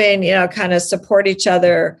helping, kind of support each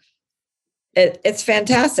other, it's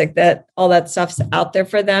fantastic that all that stuff's out there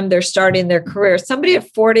for them. They're starting their career. Somebody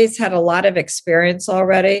at 40's had a lot of experience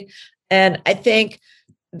already. And I think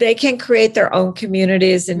they can create their own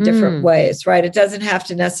communities in different ways, right? It doesn't have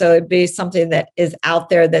to necessarily be something that is out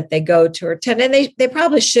there that they go to or attend. And they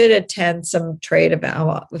probably should attend some trade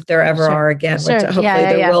event if there ever are again, which hopefully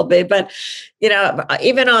there will be. But,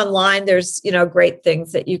 even online, there's, great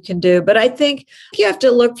things that you can do. But I think you have to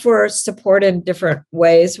look for support in different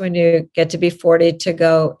ways when you get to be 40 to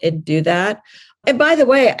go and do that. And by the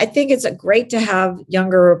way, I think it's great to have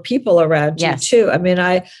younger people around you too. I mean,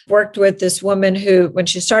 I worked with this woman who, when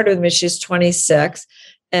she started with me, she's 26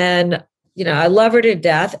 and, I love her to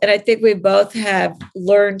death. And I think we both have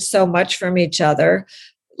learned so much from each other.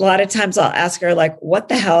 a lot of times I'll ask her, like, what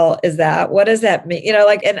the hell is that? What does that mean?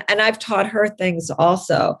 Like, and I've taught her things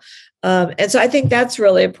also. And so I think that's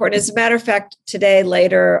really important. As a matter of fact, today,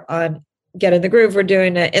 later on Get in the Groove, we're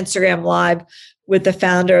doing an Instagram live with the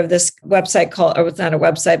founder of this website called, or it's not a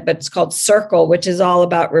website, but it's called Circle, which is all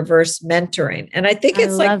about reverse mentoring. And I think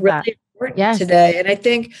it's like really important today. And I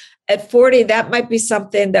think at 40, that might be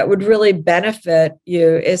something that would really benefit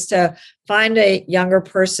you, is to find a younger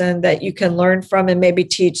person that you can learn from and maybe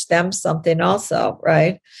teach them something also,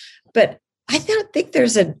 right? But I don't think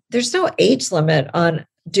there's no age limit on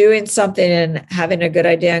doing something and having a good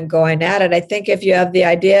idea and going at it. I think if you have the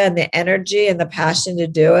idea and the energy and the passion to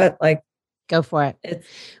do it, like, go for it.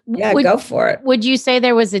 Go for it. Would you say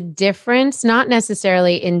there was a difference, not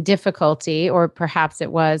necessarily in difficulty, or perhaps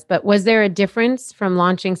it was, but was there a difference from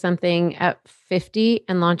launching something at 50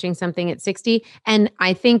 and launching something at 60? And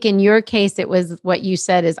I think in your case, it was what you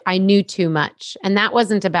said is, I knew too much. And that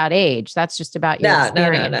wasn't about age. That's just about your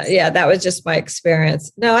experience. No. Yeah, that was just my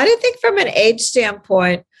experience. No, I didn't think from an age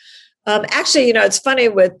standpoint. Actually, it's funny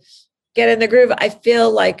with Get in the Groove, I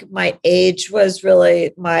feel like my age was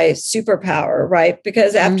really my superpower, right?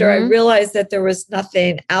 Because after I realized that there was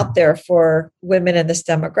nothing out there for women in this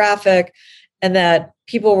demographic, and that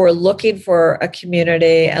people were looking for a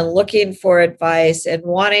community and looking for advice and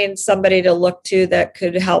wanting somebody to look to that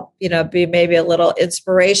could help, be maybe a little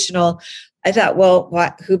inspirational, I thought, well,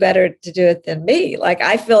 who better to do it than me? Like,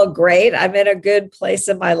 I feel great. I'm in a good place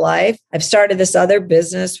in my life. I've started this other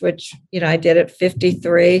business, which, I did at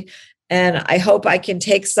 53. And I hope I can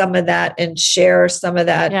take some of that and share some of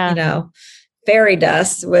that, fairy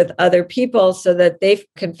dust with other people so that they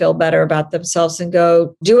can feel better about themselves and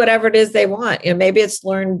go do whatever it is they want. Maybe it's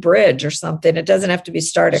learn bridge or something. It doesn't have to be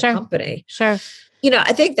start a company. Sure.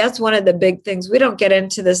 I think that's one of the big things. We don't get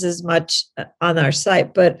into this as much on our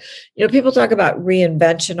site, but, people talk about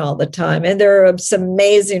reinvention all the time, and there are some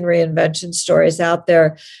amazing reinvention stories out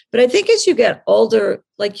there. But I think as you get older,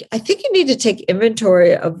 I think you need to take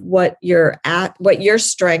inventory of what you're at, what your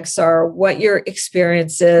strengths are, what your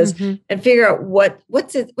experience is, and figure out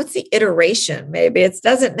what's the iteration. Maybe it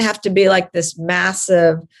doesn't have to be like this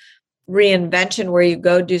massive reinvention where you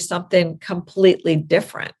go do something completely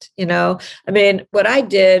different. I mean, what I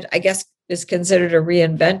did, I guess, is considered a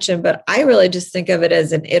reinvention, but I really just think of it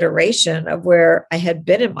as an iteration of where I had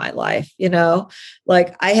been in my life.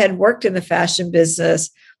 Like, I had worked in the fashion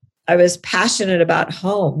business. I was passionate about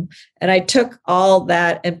home, and I took all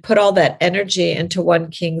that and put all that energy into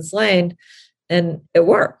One Kings Lane. And it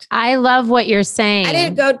worked. I love what you're saying. I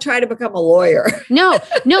didn't go try to become a lawyer. No,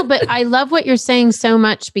 but I love what you're saying so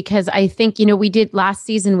much, because I think, we did last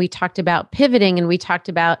season, we talked about pivoting, and we talked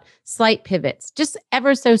about slight pivots, just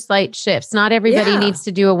ever so slight shifts. Not everybody needs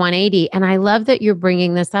to do a 180. And I love that you're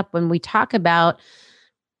bringing this up when we talk about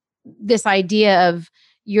this idea of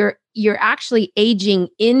you're actually aging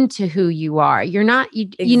into who you are. You're not,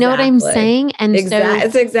 you know what I'm saying? And so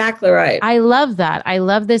it's exactly right. I love that. I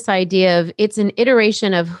love this idea of it's an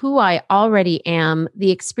iteration of who I already am,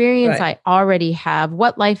 the experience I already have,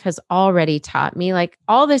 what life has already taught me. Like,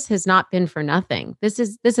 all this has not been for nothing. This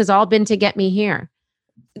has all been to get me here.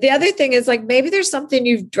 The other thing is, like, maybe there's something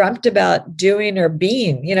you've dreamt about doing or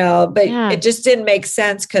being, but it just didn't make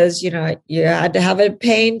sense because, you had to have a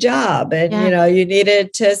paying job and, you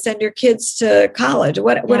needed to send your kids to college,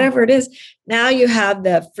 whatever it is. Now you have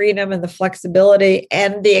the freedom and the flexibility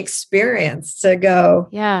and the experience to go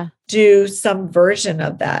do some version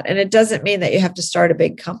of that. And it doesn't mean that you have to start a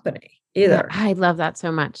big company either. I love that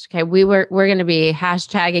so much. Okay. We're going to be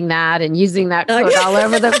hashtagging that and using that quote all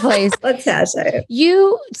over the place. Let's hashtag it.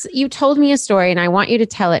 You told me a story, and I want you to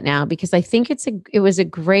tell it now, because I think it was a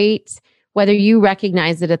great, whether you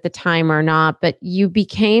recognized it at the time or not, but you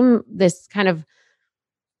became this kind of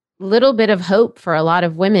little bit of hope for a lot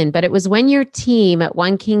of women. But it was when your team at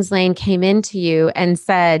One Kings Lane came into you and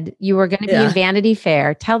said you were going to be in Vanity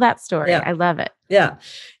Fair. Tell that story. Yeah. I love it. Yeah.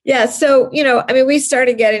 Yeah. So, we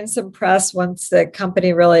started getting some press once the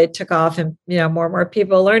company really took off, and, more and more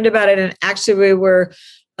people learned about it. And actually we were,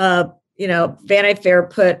 Vanity Fair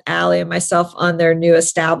put Allie and myself on their new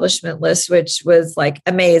establishment list, which was like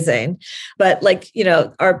amazing. But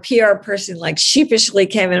our PR person sheepishly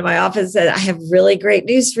came into my office and said, I have really great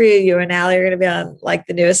news for you. You and Allie are going to be on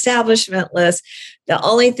the new establishment list. The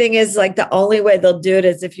only thing is the only way they'll do it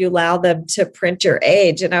is if you allow them to print your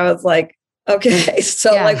age. And I was like, okay,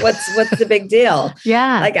 so what's the big deal?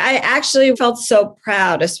 Yeah. I actually felt so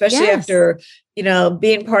proud, especially after,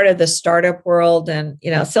 being part of the startup world and,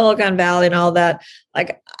 Silicon Valley and all that.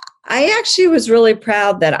 I actually was really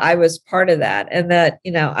proud that I was part of that and that,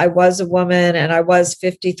 I was a woman and I was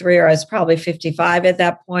 53 or I was probably 55 at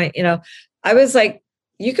that point. I was like,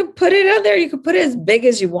 you can put it out there. You can put it as big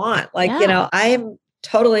as you want. Like, I am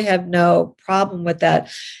totally have no problem with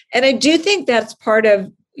that. And I do think that's part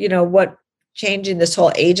of, what changing this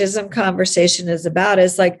whole ageism conversation is about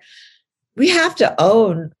is like, we have to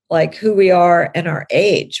own like who we are and our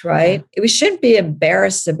age, right? We shouldn't be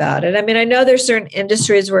embarrassed about it. I mean, I know there's certain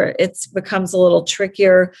industries where it becomes a little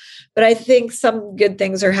trickier, but I think some good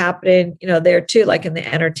things are happening, there too, like in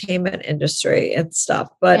the entertainment industry and stuff.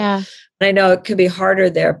 But I know it could be harder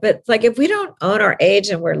there. But like if we don't own our age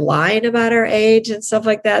and we're lying about our age and stuff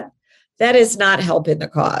like that, that is not helping the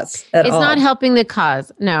cause at all. It's not helping the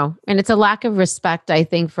cause. No. And it's a lack of respect, I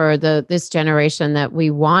think, for this generation that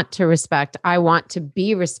we want to respect. I want to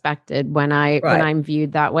be respected when I'm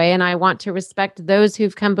viewed that way. And I want to respect those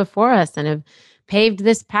who've come before us and have paved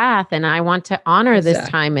this path. And I want to honor this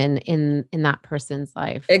time in that person's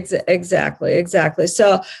life. Exactly.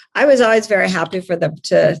 So I was always very happy for them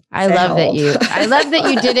to I love that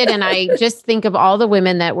you did it. And I just think of all the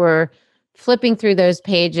women that were flipping through those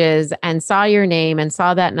pages and saw your name and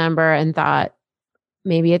saw that number and thought,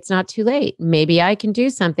 maybe it's not too late. Maybe I can do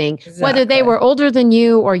something. Exactly. Whether they were older than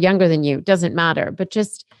you or younger than you, doesn't matter. But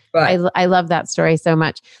just, I love that story so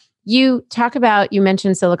much. You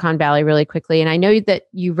mentioned Silicon Valley really quickly. And I know that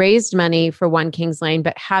you raised money for One Kings Lane,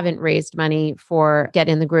 but haven't raised money for Get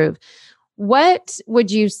in the Groove. What would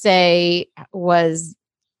you say was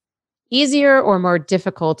easier or more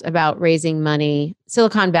difficult about raising money,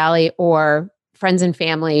 Silicon Valley or friends and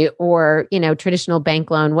family or, traditional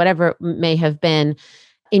bank loan, whatever it may have been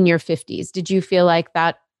in your 50s? Did you feel like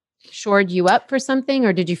that shored you up for something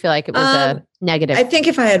or did you feel like it was a negative? I think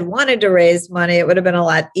if I had wanted to raise money, it would have been a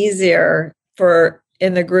lot easier for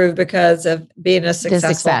In the Groove because of being a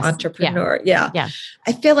successful entrepreneur. Yeah.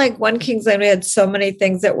 I feel like One Kings Lane, we had so many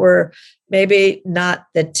things that were maybe not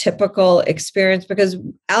the typical experience because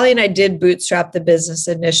Allie and I did bootstrap the business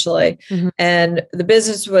initially. Mm-hmm. And the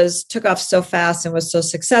business took off so fast and was so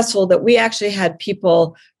successful that we actually had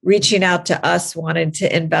people reaching out to us wanting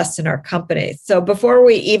to invest in our company. So before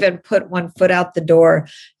we even put one foot out the door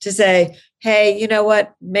to say, hey, you know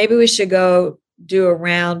what, maybe we should go do a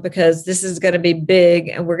round because this is going to be big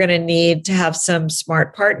and we're going to need to have some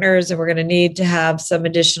smart partners and we're going to need to have some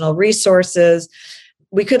additional resources.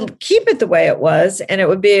 We could keep it the way it was and it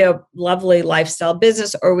would be a lovely lifestyle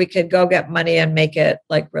business, or we could go get money and make it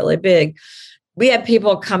like really big. We had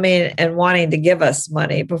people coming and wanting to give us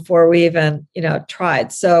money before we even,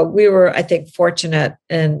 tried. So we were, I think, fortunate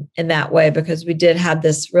in that way because we did have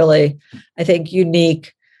this really, I think,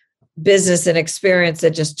 unique business and experience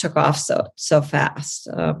that just took off so fast.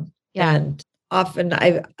 And often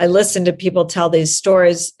I listen to people tell these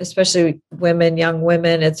stories, especially young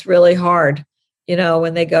women. It's really hard,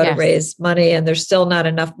 when they go to raise money and there's still not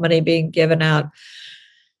enough money being given out,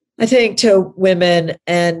 I think, to women.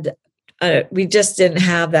 And we just didn't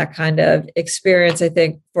have that kind of experience, I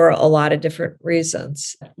think, for a lot of different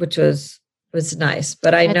reasons, which was nice.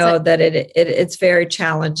 But I know that it's very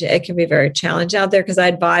challenging. It can be very challenging out there because I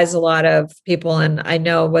advise a lot of people and I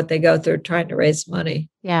know what they go through trying to raise money.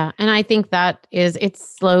 Yeah. And I think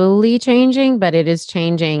it's slowly changing, but it is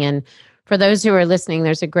changing. And for those who are listening,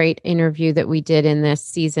 there's a great interview that we did in this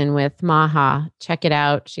season with Maha. Check it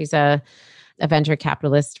out. She's a venture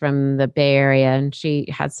capitalist from the Bay Area, and she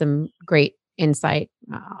had some great insight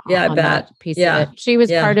on that piece of it. She was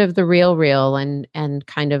part of the Real and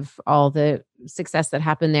kind of all the success that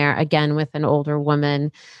happened there, again, with an older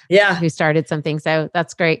woman who started something. So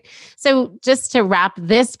that's great. So just to wrap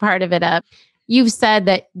this part of it up, you've said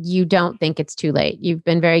that you don't think it's too late. You've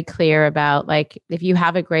been very clear about, like, if you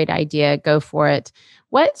have a great idea, go for it.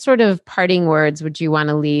 What sort of parting words would you want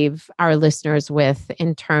to leave our listeners with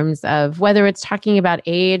in terms of whether it's talking about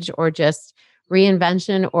age or just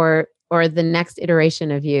reinvention or the next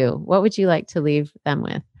iteration of you? What would you like to leave them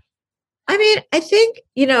with? I mean, I think,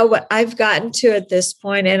 what I've gotten to at this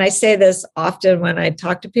point, and I say this often when I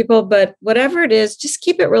talk to people, but whatever it is, just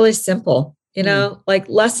keep it really simple. Like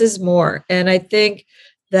less is more. And I think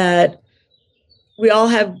that we all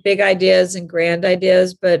have big ideas and grand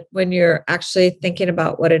ideas, but when you're actually thinking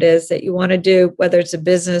about what it is that you want to do, whether it's a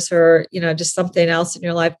business or, just something else in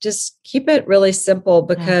your life, just keep it really simple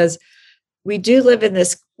because we do live in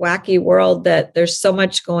this wacky world that there's so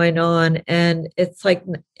much going on. And it's like,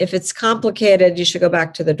 if it's complicated, you should go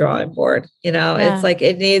back to the drawing board. It's like,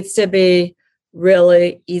 it needs to be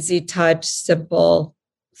really easy touch, simple,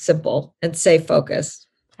 and stay focused.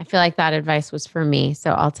 I feel like that advice was for me,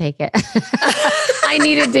 so I'll take it. I I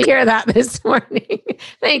needed to hear that this morning.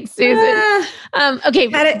 Thanks, Susan. Okay.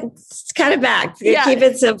 Cut it back. Yeah. Keep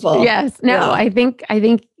it simple. Yes. No, yeah. I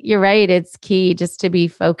think you're right. It's key just to be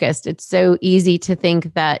focused. It's so easy to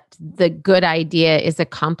think that the good idea is a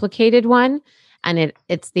complicated one. And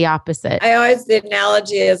it's the opposite. The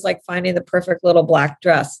analogy is like finding the perfect little black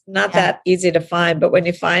dress. Not that easy to find, but when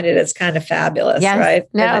you find it, it's kind of fabulous, right?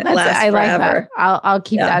 No, I like that. I'll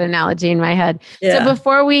keep that analogy in my head. Yeah. So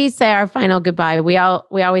before we say our final goodbye, we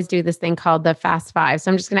always do this thing called the Fast Five. So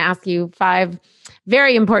I'm just going to ask you 5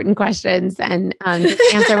 very important questions and just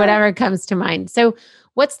answer whatever comes to mind. So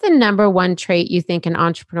what's the number one trait you think an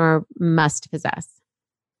entrepreneur must possess?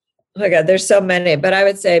 Oh my God, there's so many, but I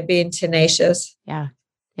would say being tenacious. Yeah.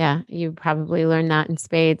 Yeah. You probably learned that in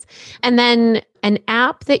spades. And then an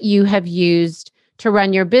app that you have used to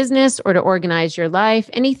run your business or to organize your life,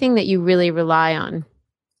 anything that you really rely on.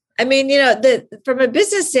 I mean, from a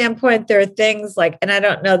business standpoint, there are things like, and I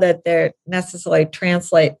don't know that they're necessarily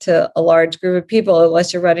translate to a large group of people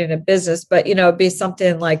unless you're running a business, but, it'd be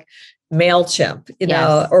something like MailChimp,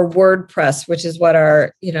 or WordPress, which is what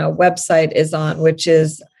our, website is on, which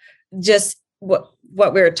is just what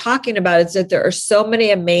we were talking about is that there are so many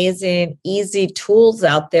amazing, easy tools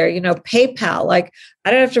out there. PayPal, like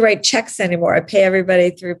I don't have to write checks anymore. I pay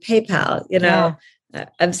everybody through PayPal,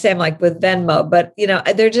 I'm saying like with Venmo, but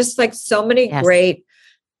there are just like so many great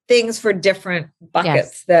things for different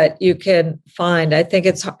buckets that you can find. I think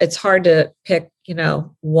it's hard to pick,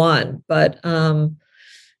 one, but, and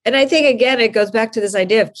I think, again, it goes back to this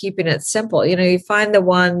idea of keeping it simple. You find the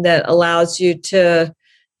one that allows you to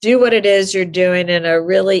do what it is you're doing in a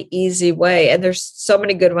really easy way. And there's so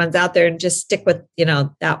many good ones out there, and just stick with,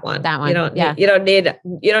 that one. That one. You don't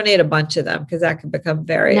need a bunch of them, because that can become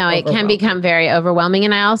very it can become very overwhelming.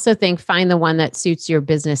 And I also think find the one that suits your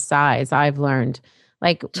business size. I've learned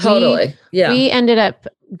totally. We ended up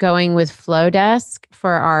going with Flowdesk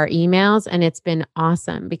for our emails, and it's been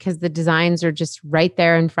awesome because the designs are just right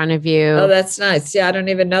there in front of you. Oh, that's nice. Yeah, I don't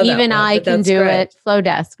even know that. Even I can do it.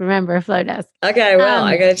 Flowdesk. Remember Flowdesk. Okay, well,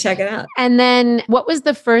 I got to check it out. And then what was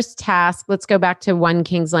the first task? Let's go back to One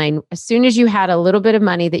Kings Lane. As soon as you had a little bit of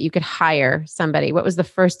money that you could hire somebody, what was the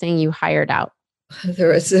first thing you hired out? There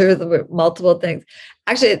were multiple things.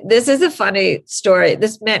 Actually, this is a funny story.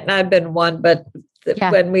 This might not have been one, but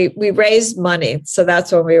when we raised money, so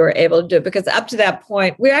that's when we were able to do it, because up to that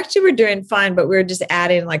point, we actually were doing fine, but we were just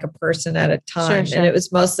adding like a person at a time. Sure. And it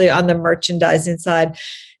was mostly on the merchandising side.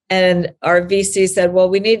 And our VC said, well,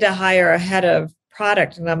 we need to hire a head of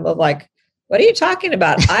product. And I'm like, what are you talking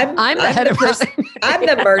about? I'm the head of person. I'm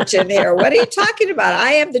the merchant here. What are you talking about?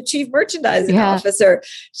 I am the chief merchandising officer.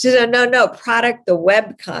 She said, no, product, the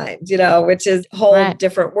web kind, which is a whole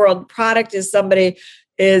different world. Product is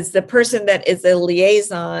is the person that is a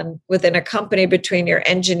liaison within a company between your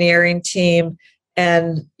engineering team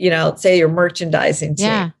and, say your merchandising team.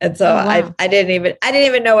 Yeah. And so I didn't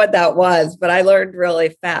even know what that was, but I learned really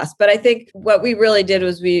fast. But I think what we really did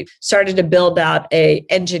was we started to build out a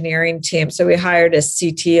engineering team. So we hired a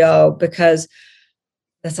CTO, because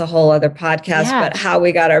that's a whole other podcast, but how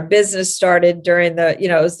we got our business started during it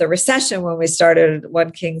was the recession when we started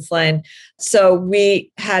One Kings Lane. So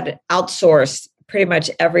we had outsourced pretty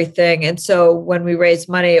much everything. And so when we raised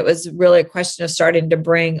money, it was really a question of starting to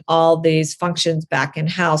bring all these functions back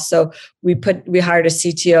in-house. So we hired a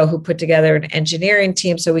CTO who put together an engineering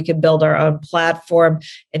team so we could build our own platform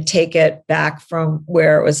and take it back from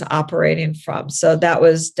where it was operating from. So that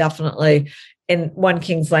was definitely, and One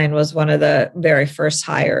Kings Lane was one of the very first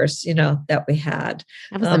hires, that we had.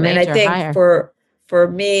 That was a major and I think hire.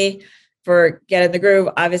 for me, for Get in the Groove,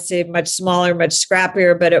 obviously much smaller, much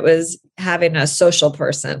scrappier, but it was having a social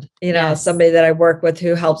person, somebody that I work with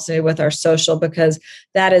who helps me with our social, because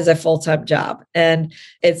that is a full-time job. And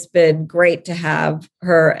it's been great to have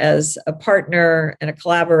her as a partner and a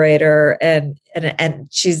collaborator, and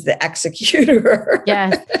she's the executor.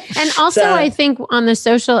 Yes. And also I think on the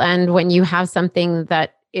social end, when you have something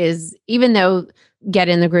that is, even though Get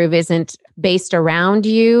in the Groove isn't based around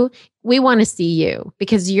you, we want to see you,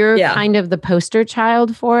 because you're kind of the poster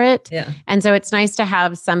child for it. Yeah. And so it's nice to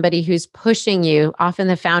have somebody who's pushing you. Often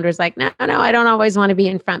the founder's like, no, I don't always want to be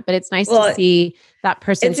in front, but it's nice to see that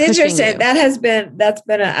person. It's interesting. You. That's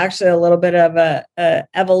been actually a little bit of a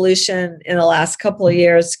evolution in the last couple of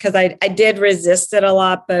years, because I did resist it a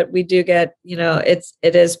lot, but we do get, it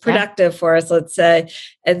is productive for us, let's say.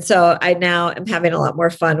 And so I now am having a lot more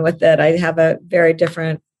fun with it. I have a very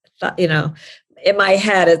different, in my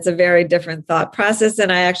head, it's a very different thought process.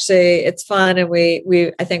 And it's fun.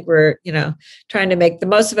 And I think we're, trying to make the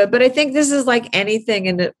most of it. But I think this is like anything.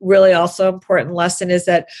 And a really also important lesson is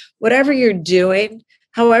that whatever you're doing,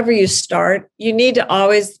 however you start, you need to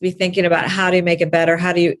always be thinking about how do you make it better?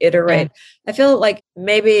 How do you iterate? I feel like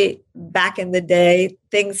maybe back in the day,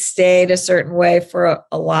 things stayed a certain way for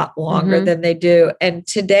a lot longer than they do. And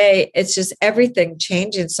today it's just everything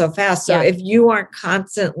changing so fast. So if you aren't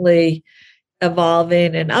constantly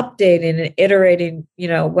evolving and updating and iterating,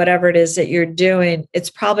 whatever it is that you're doing,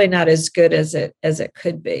 it's probably not as good as it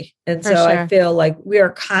could be. And so I feel like we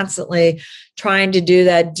are constantly trying to do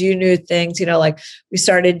that, do new things, like we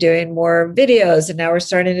started doing more videos and now we're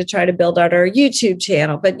starting to try to build out our YouTube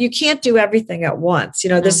channel, but you can't do everything at once.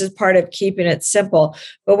 This is part of keeping it simple.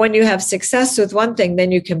 But when you have success with one thing,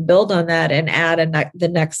 then you can build on that and add the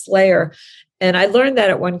next layer. And I learned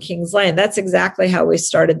that at One Kings Lane. That's exactly how we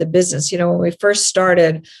started the business. When we first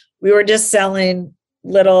started, we were just selling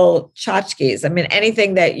little tchotchkes. I mean,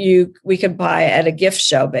 anything that we could buy at a gift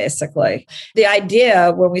show, basically. The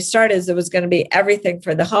idea when we started is it was going to be everything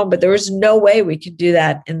for the home, but there was no way we could do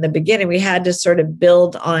that in the beginning. We had to sort of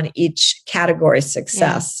build on each category's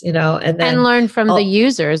success, and learn from the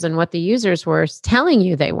users and what the users were telling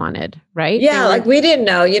you they wanted, right? Yeah, like we didn't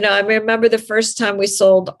know. I remember the first time we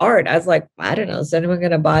sold art, I was like, I don't know, is anyone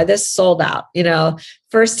going to buy this? Sold out.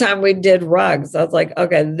 First time we did rugs, I was like,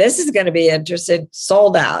 okay, this is going to be interesting.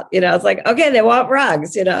 Sold out. It's like, okay, they want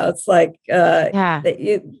rugs. It's like,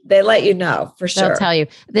 they let you know for sure. They'll tell you.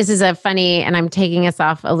 This is a funny, and I'm taking us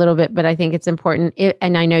off a little bit, but I think it's important.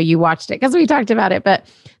 And I know you watched it because we talked about it, but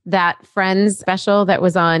that Friends special that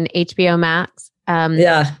was on HBO Max.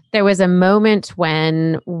 There was a moment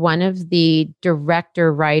when one of the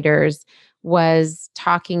director writers was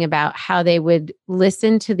talking about how they would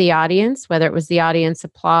listen to the audience, whether it was the audience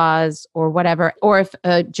applause or whatever, or if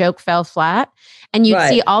a joke fell flat, and you'd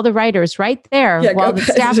see all the writers right there while the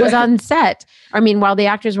staff was on set. While the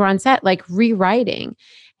actors were on set, like rewriting.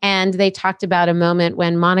 And they talked about a moment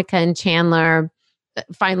when Monica and Chandler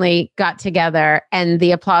finally got together and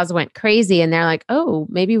the applause went crazy, and they're like, oh,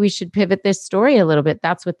 maybe we should pivot this story a little bit.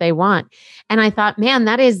 That's what they want. And I thought, man,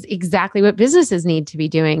 that is exactly what businesses need to be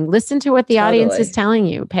doing. Listen to what the audience is telling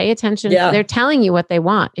you. Pay attention. They're telling you what they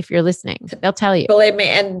want. If you're listening, they'll tell you. Believe me.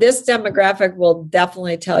 And this demographic will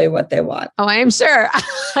definitely tell you what they want. Oh, I am sure.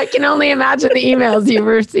 I can only imagine the emails you've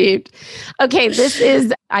received. Okay. This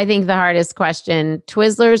is, I think, the hardest question.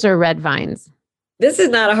 Twizzlers or Red Vines? This is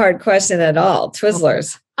not a hard question at all.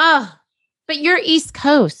 Twizzlers. Oh, but you're East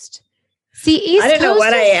Coast. See, East Coast. I don't know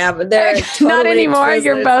what I am. They're totally not anymore. Twizzlers.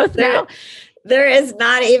 You're both now. There is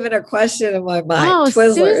not even a question in my mind. Oh,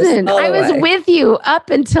 Twizzlers. Susan, I was with you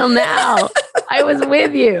up until now. I was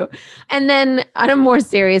with you. And then on a more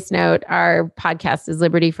serious note, our podcast is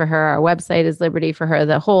Liberty for Her. Our website is Liberty for Her.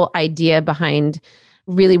 The whole idea behind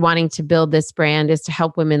really wanting to build this brand is to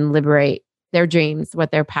help women liberate their dreams,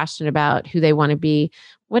 what they're passionate about, who they want to be.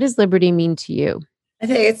 What does liberty mean to you? I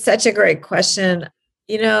think it's such a great question.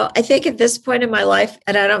 I think at this point in my life,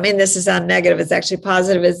 and I don't mean this to sound negative, it's actually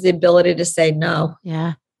positive, is the ability to say no.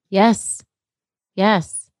 Yeah. Yes.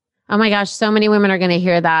 Yes. Oh my gosh. So many women are going to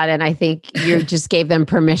hear that. And I think you just gave them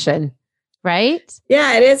permission, right?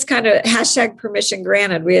 Yeah, it is kind of #permission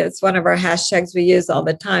granted. It's one of our hashtags we use all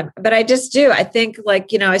the time. But I just do. I think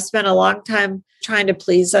I spent a long time trying to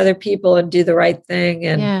please other people and do the right thing.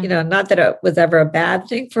 And, not that it was ever a bad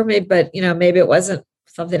thing for me, but, maybe it wasn't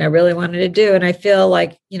something I really wanted to do. And I feel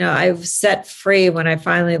like, I was set free when I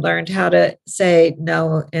finally learned how to say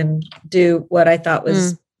no and do what I thought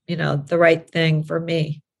was, the right thing for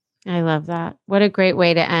me. I love that. What a great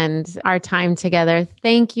way to end our time together.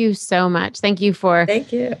 Thank you so much. Thank you for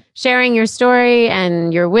sharing your story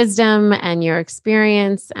and your wisdom and your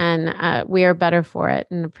experience. And we are better for it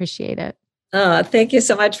and appreciate it. Oh, thank you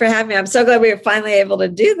so much for having me. I'm so glad we were finally able to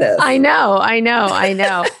do this. I know.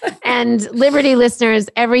 And Liberty listeners,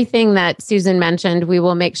 everything that Susan mentioned, we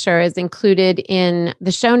will make sure is included in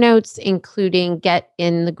the show notes, including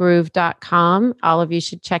getinthegroove.com. All of you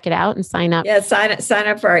should check it out and sign up. Yeah, sign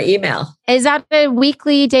up for our email. Is that a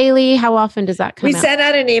weekly, daily? How often does that come out? We send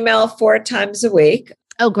out an email 4 times a week.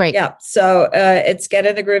 Oh, great. Yeah. So it's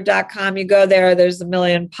getinthegroove.com. You go there. There's a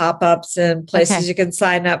million pop-ups and places you can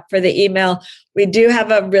sign up for the email. We do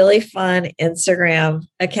have a really fun Instagram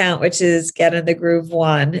account, which is Get in the Groove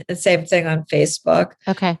 1. And same thing on Facebook.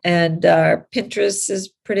 Okay. And Pinterest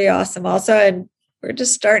is pretty awesome also. And we're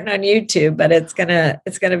just starting on YouTube, but it's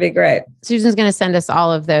gonna be great. Susan's going to send us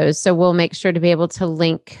all of those. So we'll make sure to be able to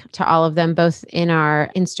link to all of them, both in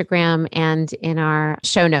our Instagram and in our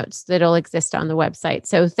show notes that'll exist on the website.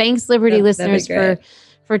 So thanks, Liberty listeners,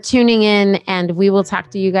 for tuning in, and we will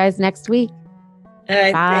talk to you guys next week. All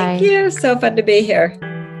right. Bye. Thank you. So fun to be here.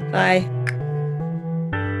 Bye.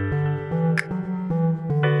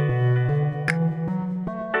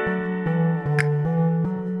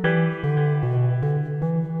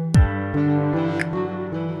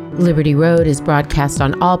 Liberty Road is broadcast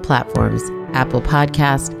on all platforms: Apple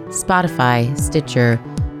Podcasts, Spotify, Stitcher,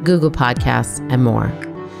 Google Podcasts, and more.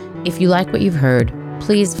 If you like what you've heard,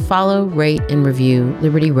 please follow, rate, and review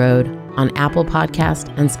Liberty Road on Apple Podcasts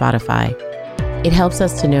and Spotify. It helps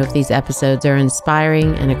us to know if these episodes are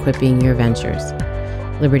inspiring and equipping your ventures.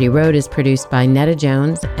 Liberty Road is produced by Netta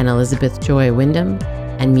Jones and Elizabeth Joy Wyndham,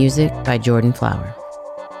 and music by Jordan Flower.